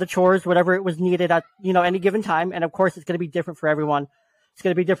 60% of the chores, whatever it was needed at, any given time. And of course, it's going to be different for everyone. It's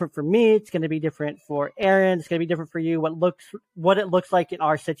going to be different for me. It's going to be different for Aaron. It's going to be different for you. What it looks like in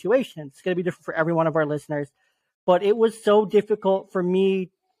our situation. It's going to be different for every one of our listeners. But it was so difficult for me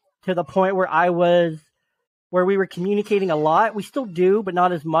to the point where we were communicating a lot. We still do, but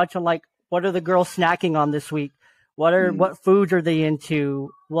not as much on like, what are the girls snacking on this week? What foods are they into?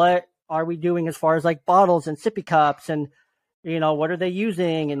 What are we doing as far as like bottles and sippy cups, and what are they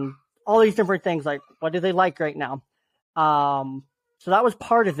using, and all these different things, like what do they like right now? So that was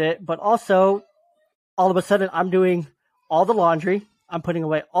part of it, but also all of a sudden I'm doing all the laundry. I'm putting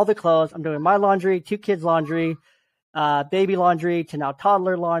away all the clothes. I'm doing my laundry, 2 kids' laundry, baby laundry to now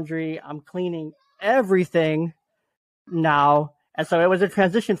toddler laundry. I'm cleaning everything now. And so it was a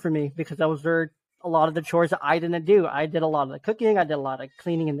transition for me, because those were a lot of the chores that I didn't do. I did a lot of the cooking. I did a lot of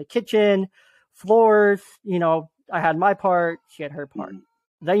cleaning in the kitchen, floors. I had my part. She had her part.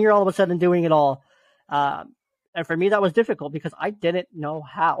 Then you're all of a sudden doing it all. And for me, that was difficult because I didn't know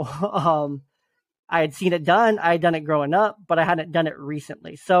how. I had seen it done. I had done it growing up, but I hadn't done it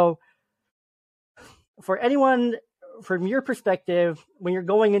recently. So for anyone, from your perspective, when you're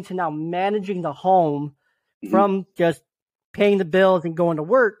going into now managing the home from just paying the bills and going to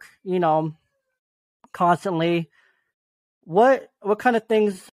work, constantly, what kind of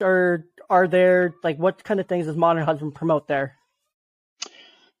things are there? Like, what kind of things does Modern Husband promote there?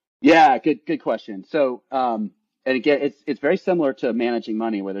 Yeah, good question. So and again, it's very similar to managing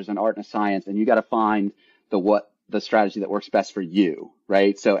money, where there's an art and a science, and you got to find the strategy that works best for you,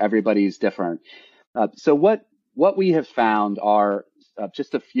 right? So everybody's different. So what we have found are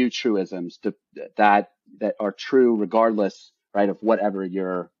just a few truisms that are true regardless, right, of whatever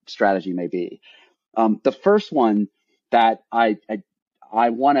your strategy may be. The first one that I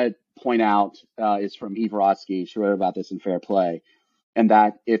want to point out is from Eve Rodsky. She wrote about this in Fair Play, and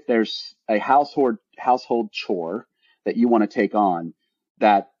that if there's a household chore that you want to take on,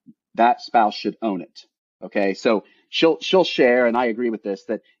 that spouse should own it. Okay, so she'll share, and I agree with this,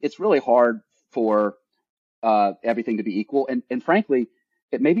 that it's really hard for everything to be equal, and frankly,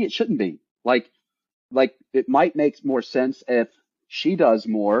 maybe it shouldn't be. Like it might make more sense if she does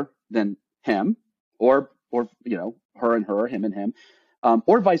more than him, or her and her, him and him,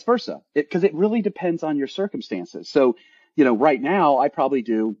 or vice versa. Because it really depends on your circumstances. So right now I probably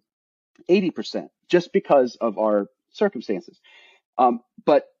do 80% just because of our circumstances.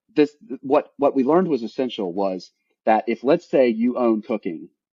 But what we learned was essential was that if, let's say, you own cooking,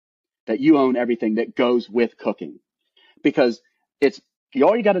 that you own everything that goes with cooking, because you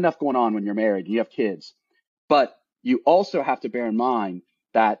already got enough going on when you're married, you have kids, but you also have to bear in mind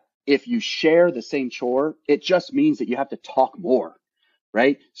that if you share the same chore, it just means that you have to talk more,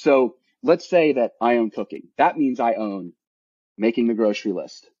 right? So let's say that I own cooking. That means I own making the grocery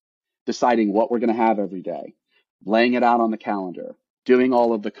list, deciding what we're going to have every day, laying it out on the calendar, doing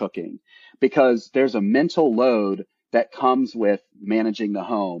all of the cooking, because there's a mental load that comes with managing the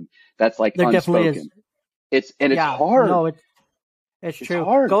home that's like There definitely is. unspoken. It's hard. No, it's true. It's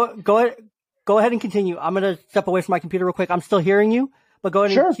hard. Go ahead and continue. I'm going to step away from my computer real quick. I'm still hearing you, but go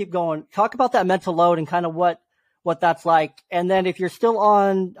ahead and keep going. Talk about that mental load and kind of what that's like. And then if you're still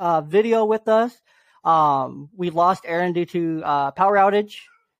on video with us, we lost Aaron due to power outage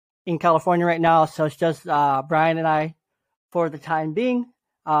in California right now. So it's just Brian and I for the time being.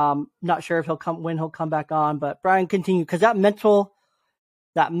 Not sure if when he'll come back on, but Brian, continue, because that mental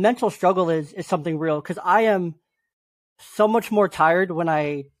struggle is something real. Because I am so much more tired when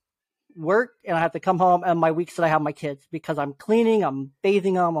I work and I have to come home and my weeks that I have my kids, because I'm cleaning, I'm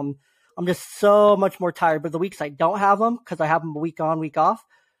bathing them, I'm just so much more tired. But the weeks I don't have them, because I have them a week on, week off,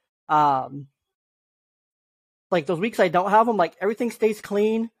 like those weeks I don't have them, like everything stays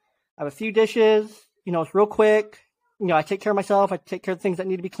clean. I have a few dishes, it's real quick. I take care of myself. I take care of things that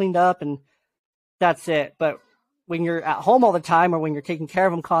need to be cleaned up, and that's it. But when you're at home all the time, or when you're taking care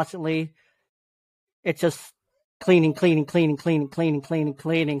of them constantly, it's just cleaning. So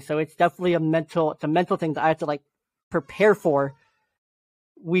it's definitely a mental thing that I have to like prepare for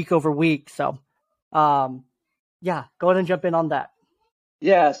week over week. So, yeah, go ahead and jump in on that.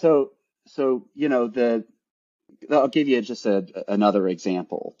 Yeah. So, I'll give you just another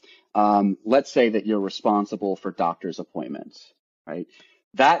example. Let's say that you're responsible for doctor's appointments, right?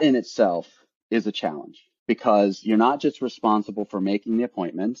 That in itself is a challenge, because you're not just responsible for making the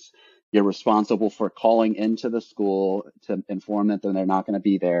appointments, you're responsible for calling into the school to inform them that they're not going to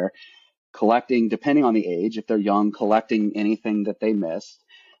be there, collecting, depending on the age, if they're young, collecting anything that they missed,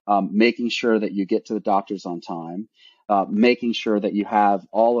 making sure that you get to the doctors on time, making sure that you have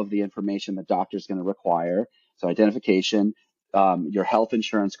all of the information the doctor's going to require. So identification, your health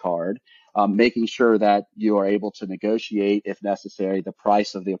insurance card, making sure that you are able to negotiate, if necessary, the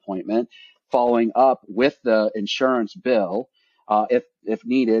price of the appointment, following up with the insurance bill, if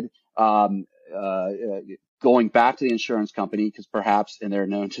needed, going back to the insurance company, because perhaps, and they're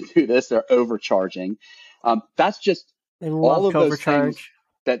known to do this, they're overcharging. That's just all of those things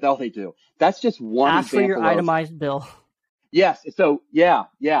that they do. That's just one example. Ask for your itemized bill. Yes. So yeah.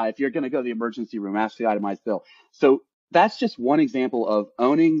 If you're going to go to the emergency room, ask for the itemized bill. So that's just one example of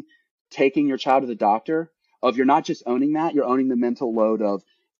taking your child to the doctor. You're not just owning that, you're owning the mental load of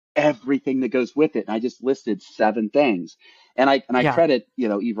everything that goes with it. And I just listed 7 things. And I credit,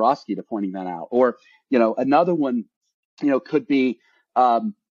 Eve Rodsky to pointing that out. Or, another one, could be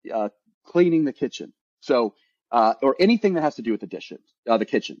cleaning the kitchen. So, or anything that has to do with the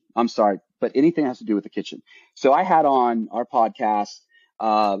kitchen. I'm sorry, but anything that has to do with the kitchen. So I had on our podcast,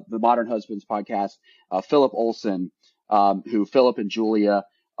 the Modern Husbands podcast, Philip Olson, who Philip and Julia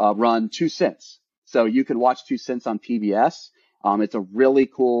run 2 Cents. So you can watch 2 Cents on PBS. It's a really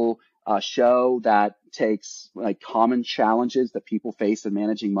cool show that takes like common challenges that people face in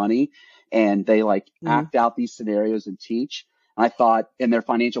managing money, and they act out these scenarios and teach. And I thought, and they're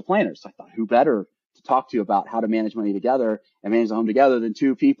financial planners. So I thought, who better to talk to about how to manage money together and manage the home together than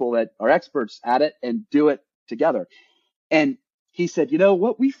 2 people that are experts at it and do it together. And he said,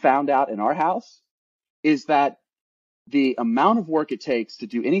 what we found out in our house is that the amount of work it takes to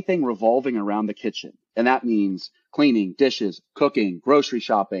do anything revolving around the kitchen, And that means cleaning, dishes, cooking, grocery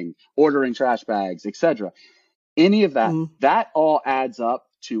shopping, ordering trash bags, etc. Any of that, that all adds up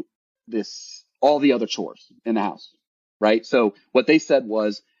to all the other chores in the house, right? So what they said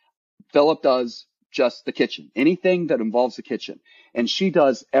was Philip does just the kitchen, anything that involves the kitchen. And she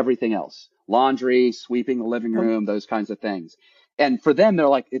does everything else, laundry, sweeping the living room, those kinds of things. And for them, they're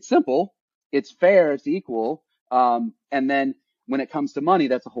like, it's simple, it's fair, it's equal. And then when it comes to money,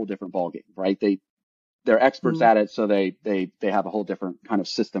 that's a whole different ballgame, right? They're experts at it. So they have a whole different kind of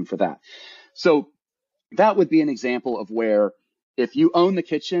system for that. So that would be an example of where if you own the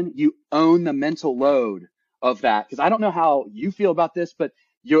kitchen, you own the mental load of that. Because I don't know how you feel about this, but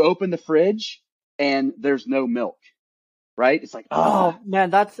you open the fridge and there's no milk, right? It's like, oh man,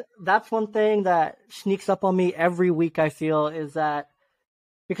 that's one thing that sneaks up on me every week. I feel is that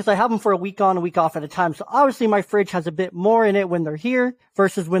because I have them for a week on, a week off at a time. So obviously my fridge has a bit more in it when they're here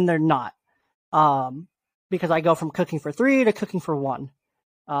versus when they're not. Because I go from cooking for 3 to cooking for 1.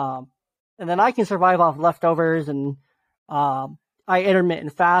 And then I can survive off leftovers, and I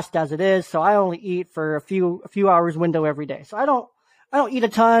intermittent fast as it is. So I only eat for a few hours window every day. So I don't eat a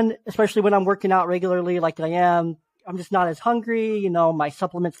ton, especially when I'm working out regularly like I am. I'm just not as hungry. You know, my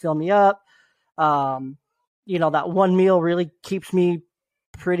supplements fill me up. You know, that one meal really keeps me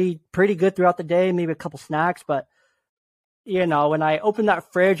pretty good throughout the day, maybe a couple snacks. But, you know, when I open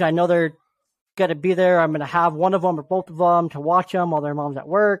that fridge, I know they're going to be there. I'm going to have one of them or both of them to watch them while their mom's at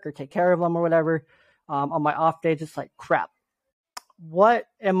work or take care of them or whatever. On my off days, it's like, crap, what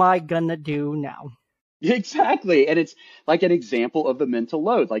am I going to do now? Exactly. And it's like an example of the mental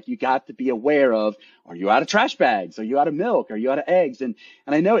load. Like you got to be aware of, are you out of trash bags? Are you out of milk? Are you out of eggs? And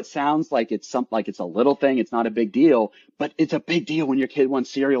I know it sounds like it's a little thing. It's not a big deal, but it's a big deal when your kid wants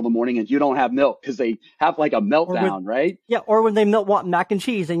cereal in the morning and you don't have milk because they have like a meltdown, right? Yeah. Or when they want mac and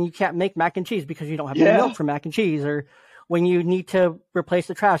cheese and you can't make mac and cheese because you don't have any milk for mac and cheese, or when you need to replace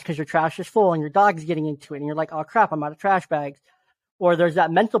the trash because your trash is full and your dog's getting into it and you're like, oh crap, I'm out of trash bags. Or there's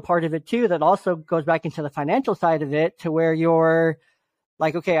that mental part of it too that also goes back into the financial side of it, to where you're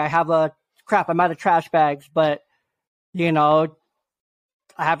like, okay, I'm out of trash bags, but you know,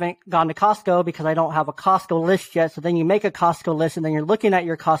 I haven't gone to Costco because I don't have a Costco list yet. So then you make a Costco list and then you're looking at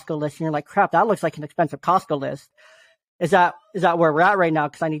your Costco list and you're like, crap, that looks like an expensive Costco list. Is that where we're at right now?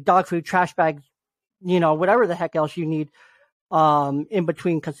 Because I need dog food, trash bags, you know, whatever the heck else you need in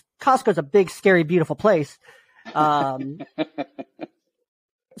between, because Costco's a big, scary, beautiful place.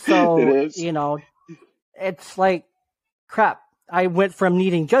 So, you know, it's like, crap. I went from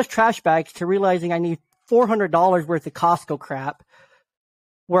needing just trash bags to realizing I need $400 worth of Costco crap,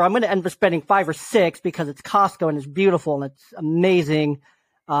 where I'm going to end up spending 5 or 6 because it's Costco and it's beautiful and it's amazing.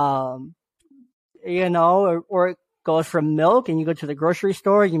 You know, or it goes from milk and you go to the grocery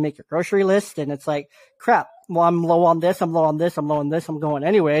store, you make your grocery list and it's like, crap. Well, I'm low on this, I'm low on this, I'm low on this, I'm going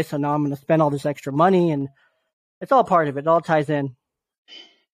anyway. So now I'm going to spend all this extra money, and it's all part of it. It all ties in.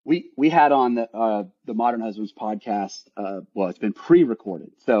 We had on the Modern Husbands podcast. Well, it's been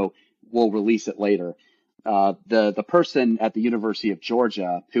pre-recorded, so we'll release it later. The person at the University of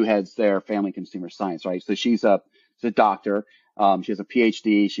Georgia who heads their family consumer science, right? So she's a doctor. She has a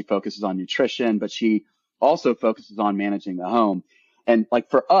PhD. She focuses on nutrition, but she also focuses on managing the home. And like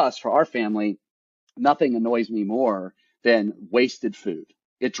for us, for our family, nothing annoys me more than wasted food.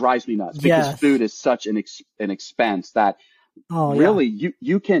 It drives me nuts because food is such an expense that really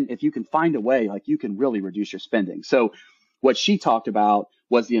you can, if you can find a way, like you can really reduce your spending. So what she talked about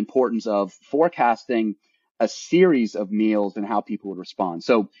was the importance of forecasting a series of meals and how people would respond.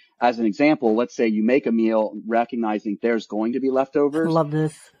 So as an example, let's say you make a meal recognizing there's going to be leftovers. I love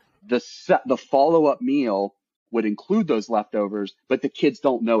this. The follow-up meal would include those leftovers, but the kids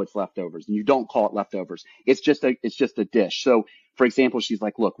don't know it's leftovers and you don't call it leftovers. It's just a dish. So for example, she's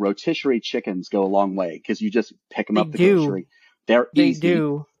like, look, rotisserie chickens go a long way because you just pick them up the grocery. They're easy. They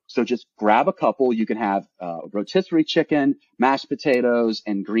do. So just grab a couple. You can have rotisserie chicken, mashed potatoes,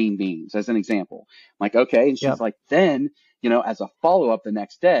 and green beans as an example. I'm like, okay. And she's like, then, you know, as a follow-up the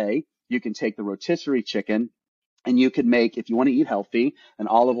next day, you can take the rotisserie chicken and you can make, if you want to eat healthy, an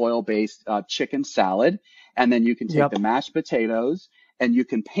olive oil-based chicken salad. And then you can take the mashed potatoes and you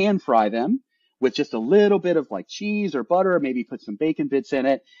can pan fry them with just a little bit of like cheese or butter, maybe put some bacon bits in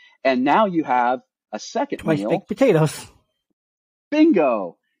it. And now you have a second Twice meal. baked potatoes.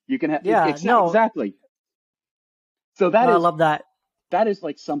 Bingo. You can have, exactly. So I love that. That is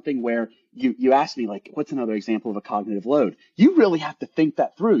like something where you asked me, like, what's another example of a cognitive load? You really have to think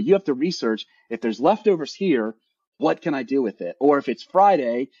that through. You have to research, if there's leftovers here, what can I do with it? Or if it's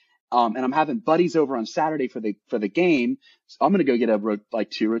Friday, and I'm having buddies over on Saturday for the game. So I'm gonna go get like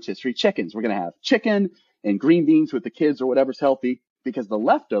 2 rotisserie chickens. We're gonna have chicken and green beans with the kids or whatever's healthy, because the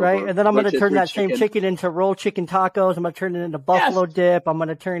leftover Right, and then I'm going to turn rotisserie that same chicken into rolled chicken tacos. I'm going to turn it into buffalo dip. I'm going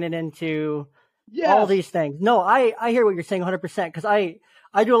to turn it into all these things. No, I hear what you're saying 100%, because I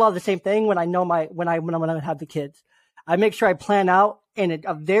do a lot of the same thing when I know when I'm going to have the kids. I make sure I plan out, and you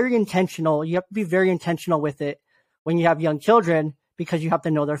have to be very intentional with it when you have young children, because you have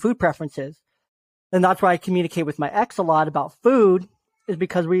to know their food preferences. And that's why I communicate with my ex a lot about food, is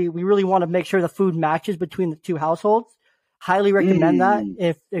because we really want to make sure the food matches between the two households. Highly recommend that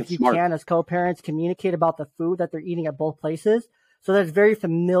if you smart. can, as co-parents, communicate about the food that they're eating at both places, so that it's very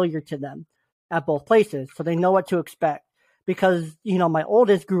familiar to them at both places, so they know what to expect. Because, my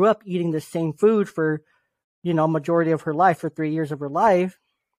oldest grew up eating the same food for, majority of her life, for 3 years of her life,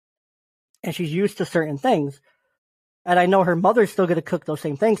 and she's used to certain things. And I know her mother's still going to cook those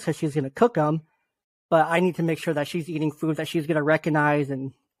same things because she's going to cook them, but I need to make sure that she's eating food that she's going to recognize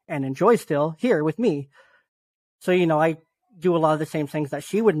and enjoy still here with me. So, I do a lot of the same things that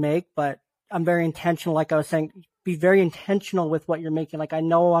she would make, but I'm very intentional. Like I was saying, be very intentional with what you're making. Like, I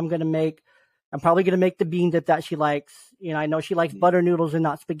know I'm probably going to make the bean dip that she likes. I know she likes butter noodles and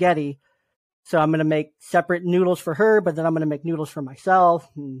not spaghetti. So I'm going to make separate noodles for her, but then I'm going to make noodles for myself.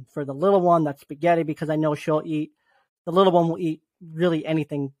 And for the little one, that's spaghetti, because I know the little one will eat really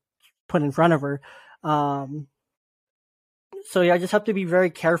anything put in front of her. So yeah, I just have to be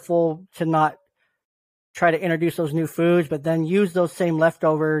very careful to not try to introduce those new foods, but then use those same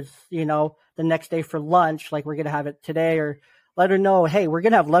leftovers, the next day for lunch, like we're going to have it today, or let her know, hey, we're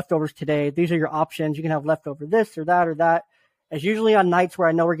going to have leftovers today. These are your options. You can have leftover this or that or that. It's usually on nights where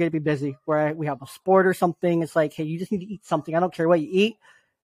I know we're going to be busy, where we have a sport or something. It's like, hey, you just need to eat something. I don't care what you eat,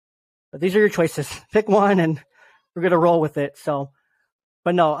 but these are your choices. Pick one and we're going to roll with it. So,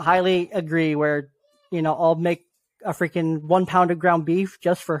 but no, highly agree where, I'll make a freaking 1 pound of ground beef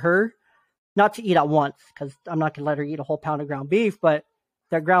just for her. Not to eat at once, because I'm not going to let her eat a whole pound of ground beef, but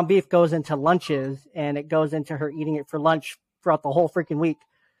that ground beef goes into lunches, and it goes into her eating it for lunch throughout the whole freaking week.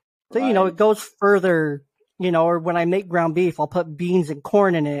 So, Right. It goes further, or when I make ground beef, I'll put beans and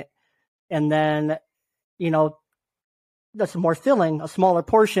corn in it. And then, that's more filling. A smaller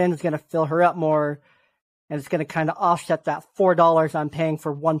portion is going to fill her up more, and it's going to kind of offset that $4 I'm paying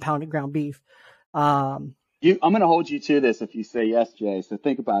for 1 pound of ground beef. I'm going to hold you to this if you say yes, Jay. So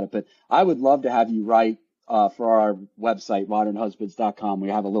think about it. But I would love to have you write for our website, modernhusbands.com. We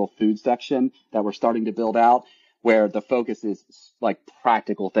have a little food section that we're starting to build out, where the focus is like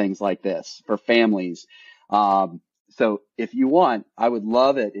practical things like this for families. So if you want, I would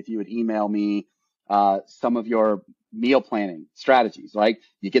love it if you would email me some of your meal planning strategies. Like,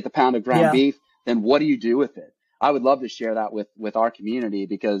 you get the pound of ground beef, then what do you do with it? I would love to share that with our community,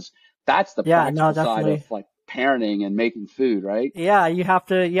 because that's the practical side of like parenting and making food, right? Yeah, you have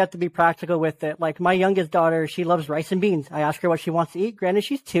to be practical with it. Like, my youngest daughter, she loves rice and beans. I ask her what she wants to eat. Granted,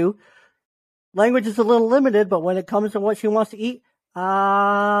 she's 2. Language is a little limited, but when it comes to what she wants to eat,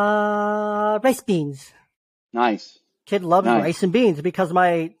 rice beans. Nice. Kid loves rice and beans, because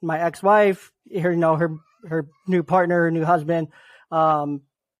my ex-wife, her new partner, her new husband,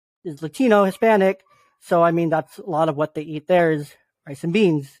 is Latino, Hispanic. So, that's a lot of what they eat there is rice and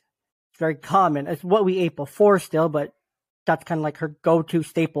beans. It's very common. It's what we ate before still, but that's kind of like her go-to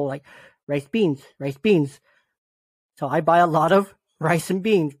staple, like rice, beans. So I buy a lot of rice and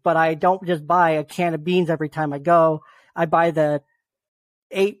beans, but I don't just buy a can of beans every time I go. I buy the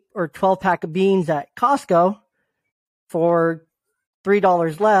 8 or 12 pack of beans at Costco for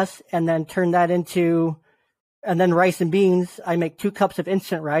 $3 less, and then turn that into, and then rice and beans. I make 2 cups of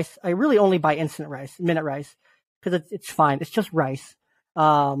instant rice. I really only buy instant rice, minute rice, because it's fine. It's just rice.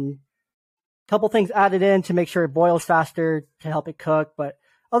 Couple things added in to make sure it boils faster to help it cook, but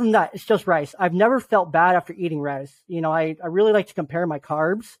other than that, it's just rice. I've never felt bad after eating rice. I really like to compare my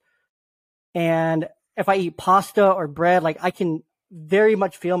carbs, and if I eat pasta or bread, like, I can very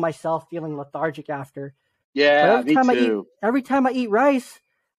much feel myself feeling lethargic after. Yeah, me too. Every time I eat rice,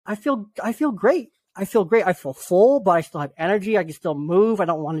 I feel great. I feel great. I feel full, but I still have energy. I can still move. I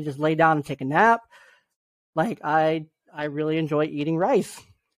don't want to just lay down and take a nap. Like, I really enjoy eating rice.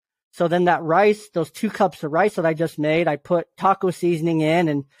 So then that rice, those 2 cups of rice that I just made, I put taco seasoning in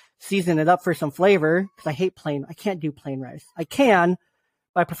and season it up for some flavor, because I can't do plain rice. I can,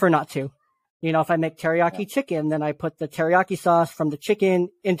 but I prefer not to. If I make teriyaki chicken, then I put the teriyaki sauce from the chicken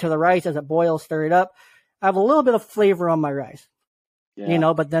into the rice as it boils, stir it up. I have a little bit of flavor on my rice,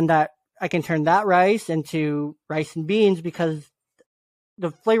 but then I can turn that rice into rice and beans, because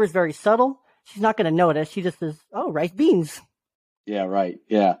the flavor is very subtle. She's not going to notice. She just says, oh, rice, beans. Yeah, right.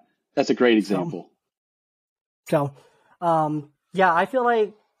 Yeah. That's a great So, example. so, yeah, I feel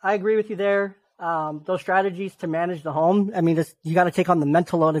like I agree with you there. Those strategies to manage the home, I mean, you got to take on the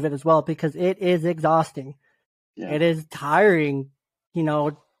mental load of it as well, because it is exhausting. Yeah. It is tiring, you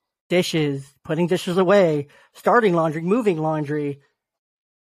know, dishes, putting dishes away, starting laundry, moving laundry,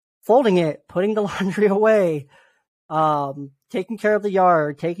 folding it, putting the laundry away, taking care of the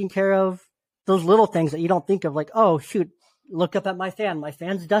yard, taking care of those little things that you don't think of, like, oh, shoot, look up at my fan. My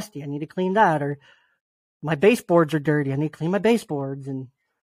fan's dusty. I need to clean that. Or my baseboards are dirty. I need to clean my baseboards. And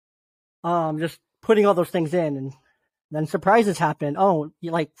just putting all those things in. And then surprises happen. Oh,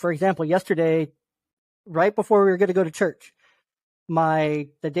 like, for example, yesterday, right before we were going to go to church,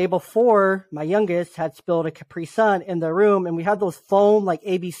 the day before, my youngest had spilled a Capri Sun in the room, and we had those foam like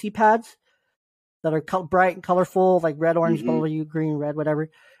ABC pads that are bright and colorful, like red, orange, Mm-hmm. blue, green, red, whatever.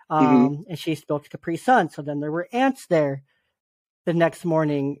 Mm-hmm. And she spilled Capri Sun. So then there were ants there the next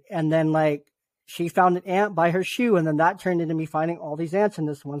morning, and then like she found an ant by her shoe, and then that turned into me finding all these ants in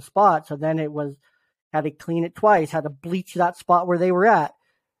this one spot. So then had to clean it twice, had to bleach that spot where they were at.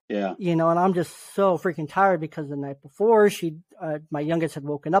 Yeah. You know, and I'm just so freaking tired because the night before my youngest had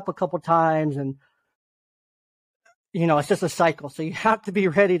woken up a couple times, and you know, it's just a cycle. So you have to be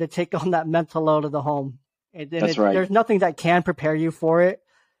ready to take on that mental load of the home. That's right. There's nothing that can prepare you for it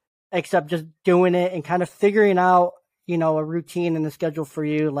except just doing it and kind of figuring out, you know, a routine and a schedule for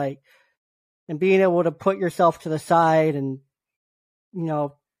you, like, and being able to put yourself to the side and, you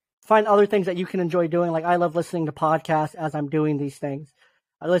know, find other things that you can enjoy doing. Like, I love listening to podcasts as I'm doing these things.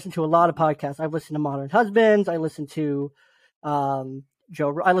 I listen to a lot of podcasts. I've listened to Modern Husbands. I listen to I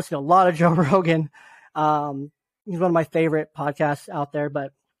listen to a lot of Joe Rogan. He's one of my favorite podcasts out there.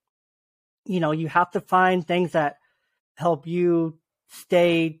 But, you know, you have to find things that help you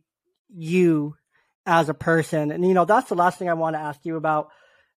stay you as a person. And, you know, that's the last thing I want to ask you about.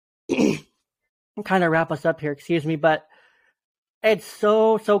 Kind of wrap us up here, excuse me. But it's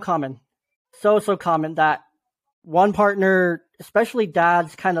so common, so common that one partner, especially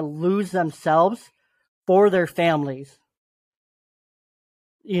dads, kind of lose themselves for their families.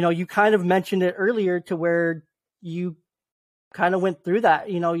 You know, you kind of mentioned it earlier to where you kind of went through that.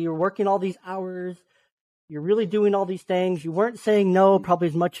 You know, you're working all these hours, you're really doing all these things. You weren't saying no probably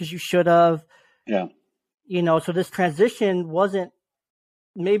as much as you should have. Yeah. You know, so this transition wasn't,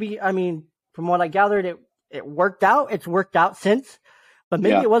 maybe, I mean, from what I gathered, it worked out. It's worked out since, but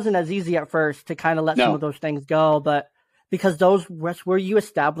maybe it wasn't as easy at first to kind of let some of those things go. But because that's where you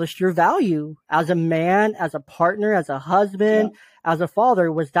established your value as a man, as a partner, as a husband, as a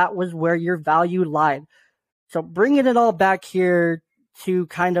father, that was where your value lied. So bringing it all back here to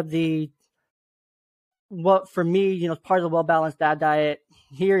kind of what for me, you know, part of the well-balanced dad diet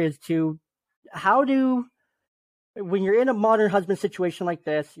here is when you're in a modern husband situation like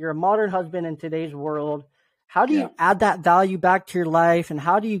this, you're a modern husband in today's world, how do you add that value back to your life, and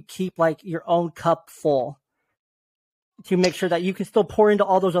how do you keep like your own cup full to make sure that you can still pour into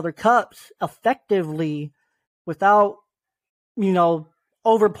all those other cups effectively without, you know,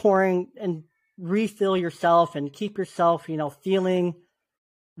 overpouring, and refill yourself and keep yourself, you know, feeling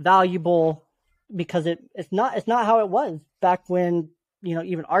valuable, because it's not how it was back when, you know,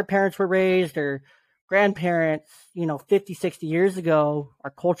 even our parents were raised, or grandparents, you know, 50, 60 years ago.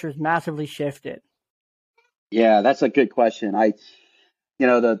 Our culture has massively shifted. Yeah, that's a good question. You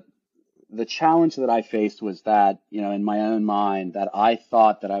know, the challenge that I faced was that, you know, in my own mind, that I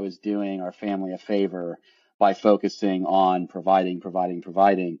thought that I was doing our family a favor by focusing on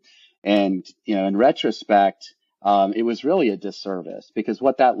providing. And, you know, in retrospect, it was really a disservice, because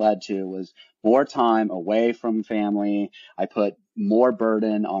what that led to was more time away from family. I put more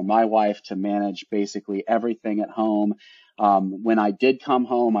burden on my wife to manage basically everything at home. When I did come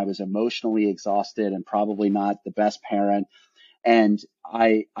home, I was emotionally exhausted and probably not the best parent. And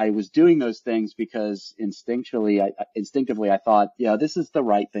I was doing those things because instinctively I thought, yeah, this is the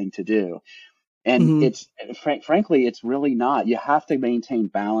right thing to do. And it's frankly, it's really not. You have to maintain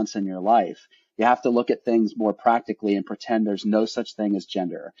balance in your life. You have to look at things more practically and pretend there's no such thing as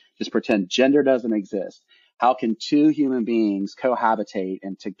gender. Just pretend gender doesn't exist. How can two human beings cohabitate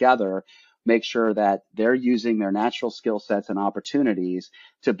and together make sure that they're using their natural skill sets and opportunities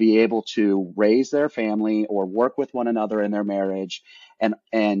to be able to raise their family or work with one another in their marriage,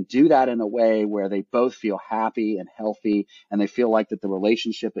 and do that in a way where they both feel happy and healthy, and they feel like that the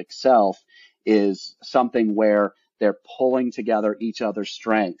relationship itself is something where they're pulling together each other's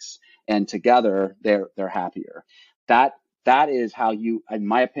strengths, and together they're happier. That is how you, in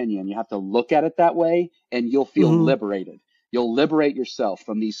my opinion, you have to look at it that way, and you'll feel liberated. You'll liberate yourself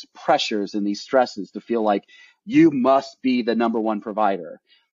from these pressures and these stresses to feel like you must be the number one provider.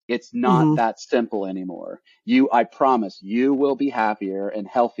 It's not that simple anymore. I promise you will be happier and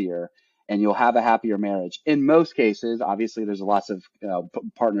healthier, and you'll have a happier marriage. In most cases, obviously there's lots of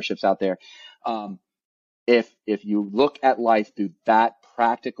partnerships out there. If you look at life through that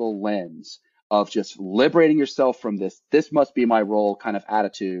practical lens of just liberating yourself from this must be my role kind of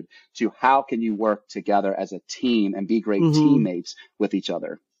attitude, to how can you work together as a team and be great teammates with each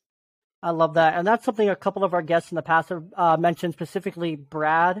other. I love that. And that's something a couple of our guests in the past have mentioned, specifically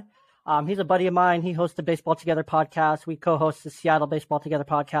Brad. He's a buddy of mine. He hosts the Baseball Together podcast. We co-host the Seattle Baseball Together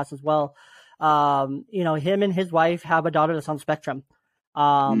podcast as well. Him and his wife have a daughter that's on spectrum.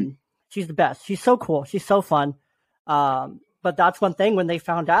 She's the best. She's so cool. She's so fun. But that's one thing when they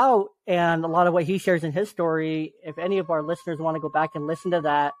found out, and a lot of what he shares in his story, if any of our listeners want to go back and listen to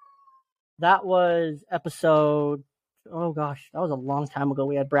that, that was episode, oh gosh, that was a long time ago.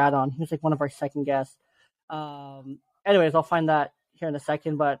 We had Brad on. He was like one of our second guests. Anyways, I'll find that here in a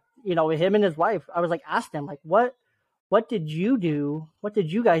second. But, with him and his wife, I was like, asked him, like, what did you do? What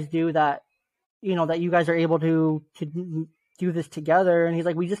did you guys do that, that you guys are able to do this together? And he's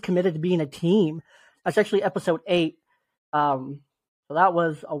like, we just committed to being a team. That's actually episode 8. So that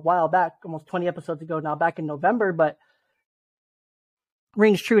was a while back, almost 20 episodes ago now, back in November, but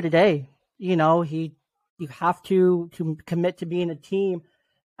rings true today. You have to commit to being a team.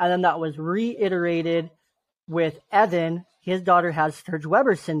 And then that was reiterated with Evan. His daughter has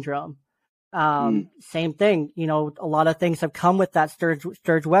Sturge-Weber syndrome. Same thing. A lot of things have come with that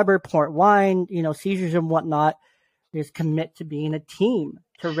Sturge-Weber, port wine, seizures and whatnot. Just commit to being a team,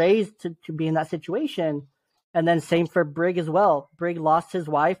 to be in that situation. And then same for Brig as well. Brig lost his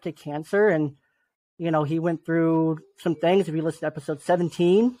wife to cancer, and, he went through some things. If you listen to episode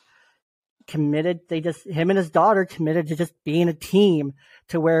 17, committed, him and his daughter committed to just being a team,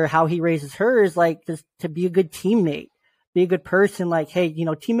 to where how he raises her is like just to be a good teammate, be a good person. Like, hey,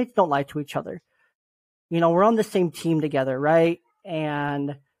 teammates don't lie to each other. We're on the same team together, right?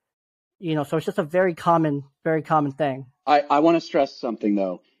 And, so it's just a very common thing. I want to stress something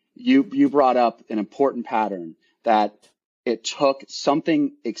though. You brought up an important pattern, that it took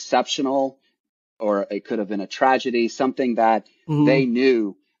something exceptional, or it could have been a tragedy, something that they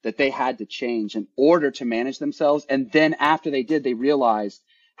knew that they had to change in order to manage themselves. And then after they did, they realized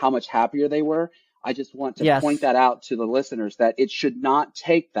how much happier they were. I just want to point that out to the listeners, that it should not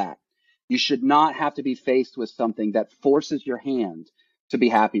take that. You should not have to be faced with something that forces your hand to be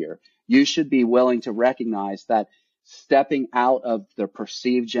happier. You should be willing to recognize that stepping out of the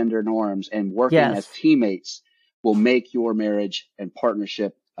perceived gender norms and working as teammates will make your marriage and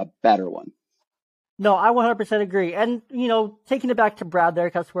partnership a better one. No, I 100% agree. And, taking it back to Brad there,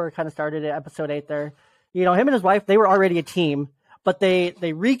 because where it kind of started at episode 8 there, him and his wife, they were already a team, but they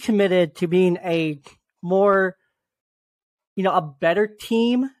recommitted to being a more, a better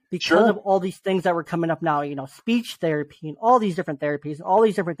team because of all these things that were coming up now, speech therapy and all these different therapies and all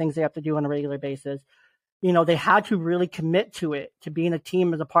these different things they have to do on a regular basis. They had to really commit to it, to being a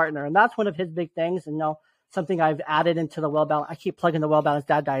team as a partner. And that's one of his big things. And something I've added into the Well Balance. I keep plugging the Well Balanced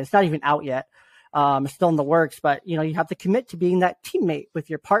Dad Diet. It's not even out yet. It's still in the works, but you have to commit to being that teammate with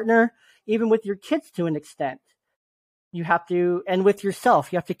your partner, even with your kids to an extent. You have to, and with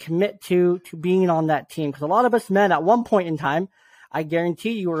yourself, you have to commit to being on that team. Because a lot of us men, at one point in time, I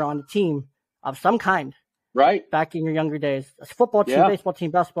guarantee you were on a team of some kind. Right. Back in your younger days, a football team, baseball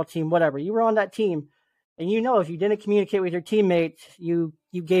team, basketball team, whatever. You were on that team. And if you didn't communicate with your teammates, you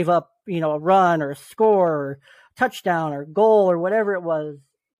gave up, a run or a score or touchdown or goal or whatever it was.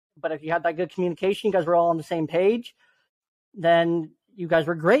 But if you had that good communication, you guys were all on the same page, then you guys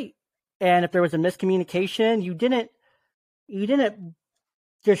were great. And if there was a miscommunication, you didn't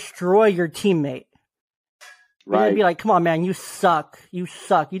destroy your teammate. You didn't be like, come on, man, you suck. You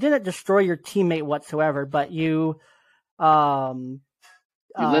suck. You didn't destroy your teammate whatsoever, but you lifted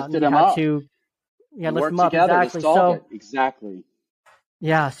him up. Lift them up. Exactly. Exactly.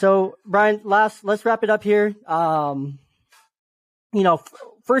 Yeah. So Brian, let's wrap it up here.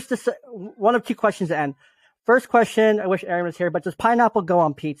 First, one of two questions to end. First question, I wish Aaron was here, but does pineapple go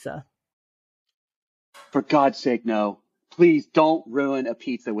on pizza? For God's sake, no. Please don't ruin a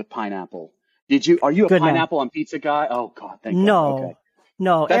pizza with pineapple. Are you a pineapple on pizza guy? Oh God, thank God. Okay.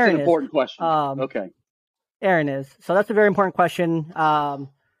 No. That's Aaron an important question. Okay. Aaron is. So that's a very important question.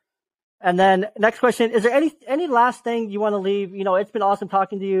 And then next question, is there any last thing you want to leave? It's been awesome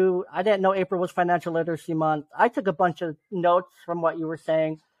talking to you. I didn't know April was Financial Literacy Month. I took a bunch of notes from what you were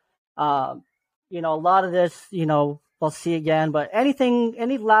saying. A lot of this, we'll see again, but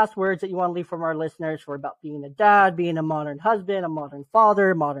any last words that you want to leave from our listeners for about being a dad, being a modern husband, a modern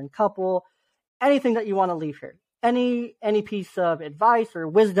father, modern couple, anything that you want to leave here? any piece of advice or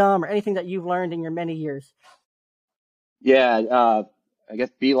wisdom or anything that you've learned in your many years. Yeah, I guess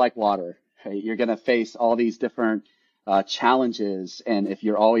be like water. Right? You're going to face all these different challenges, and if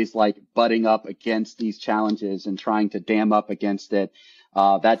you're always like butting up against these challenges and trying to dam up against it,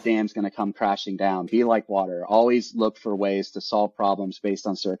 that dam's going to come crashing down. Be like water. Always look for ways to solve problems based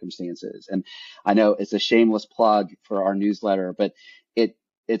on circumstances. And I know it's a shameless plug for our newsletter, but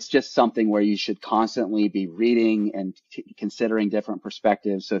it's just something where you should constantly be reading and considering different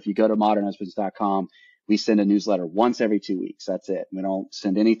perspectives. So if you go to modernhusbands.com, we send a newsletter once every 2 weeks. That's it. We don't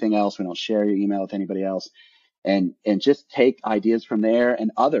send anything else. We don't share your email with anybody else. And just take ideas from there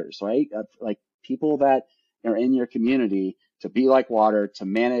and others, right? Like people that are in your community, to be like water, to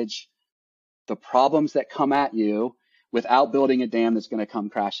manage the problems that come at you without building a dam that's going to come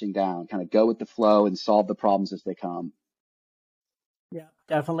crashing down. Kind of go with the flow and solve the problems as they come. Yeah,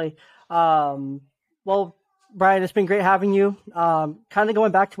 definitely. Well, Brian, it's been great having you. Kind of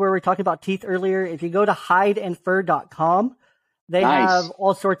going back to where we were talking about teeth earlier, if you go to hideandfur.com, they Nice. have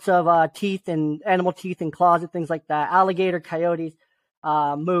all sorts of teeth and animal teeth and claws and things like that. Alligator, coyotes,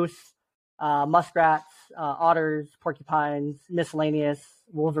 moose, muskrats, otters, porcupines, miscellaneous,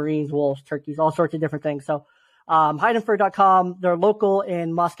 wolverines, wolves, turkeys, all sorts of different things. So hideandfur.com, they're local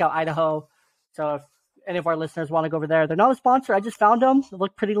in Moscow, Idaho. So if any of our listeners want to go over there, they're not a sponsor. I just found them. They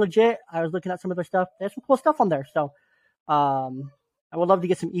look pretty legit. I was looking at some of their stuff. They have some cool stuff on there. So I would love to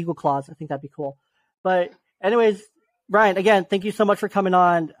get some eagle claws. I think that'd be cool. But anyways, Brian, again, thank you so much for coming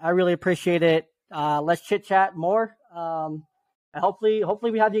on. I really appreciate it. Let's chit chat more. And hopefully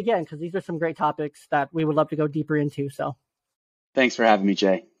we have you again, because these are some great topics that we would love to go deeper into. So Thanks for having me,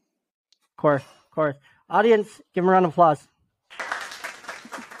 Jay. of course. Audience, give them a round of applause.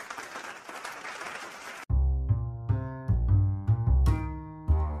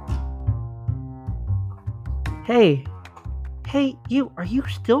 Hey, you, are you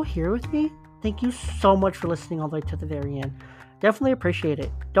still here with me? Thank you so much for listening all the way to the very end. Definitely appreciate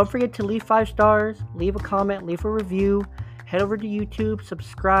it. Don't forget to leave 5 stars, leave a comment, leave a review, head over to YouTube,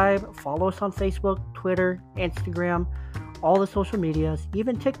 subscribe, follow us on Facebook, Twitter, Instagram, all the social medias,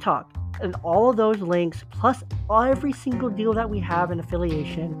 even TikTok. And all of those links, plus every single deal that we have in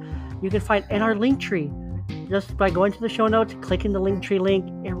affiliation, you can find in our Linktree. Just by going to the show notes, clicking the Linktree link,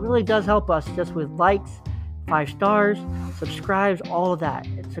 it really does help us just with likes, 5 stars, subscribes, all of that.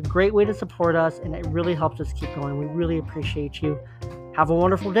 It's a great way to support us, and it really helps us keep going. We really appreciate you. Have a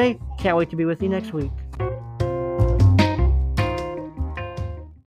wonderful day. Can't wait to be with you next week.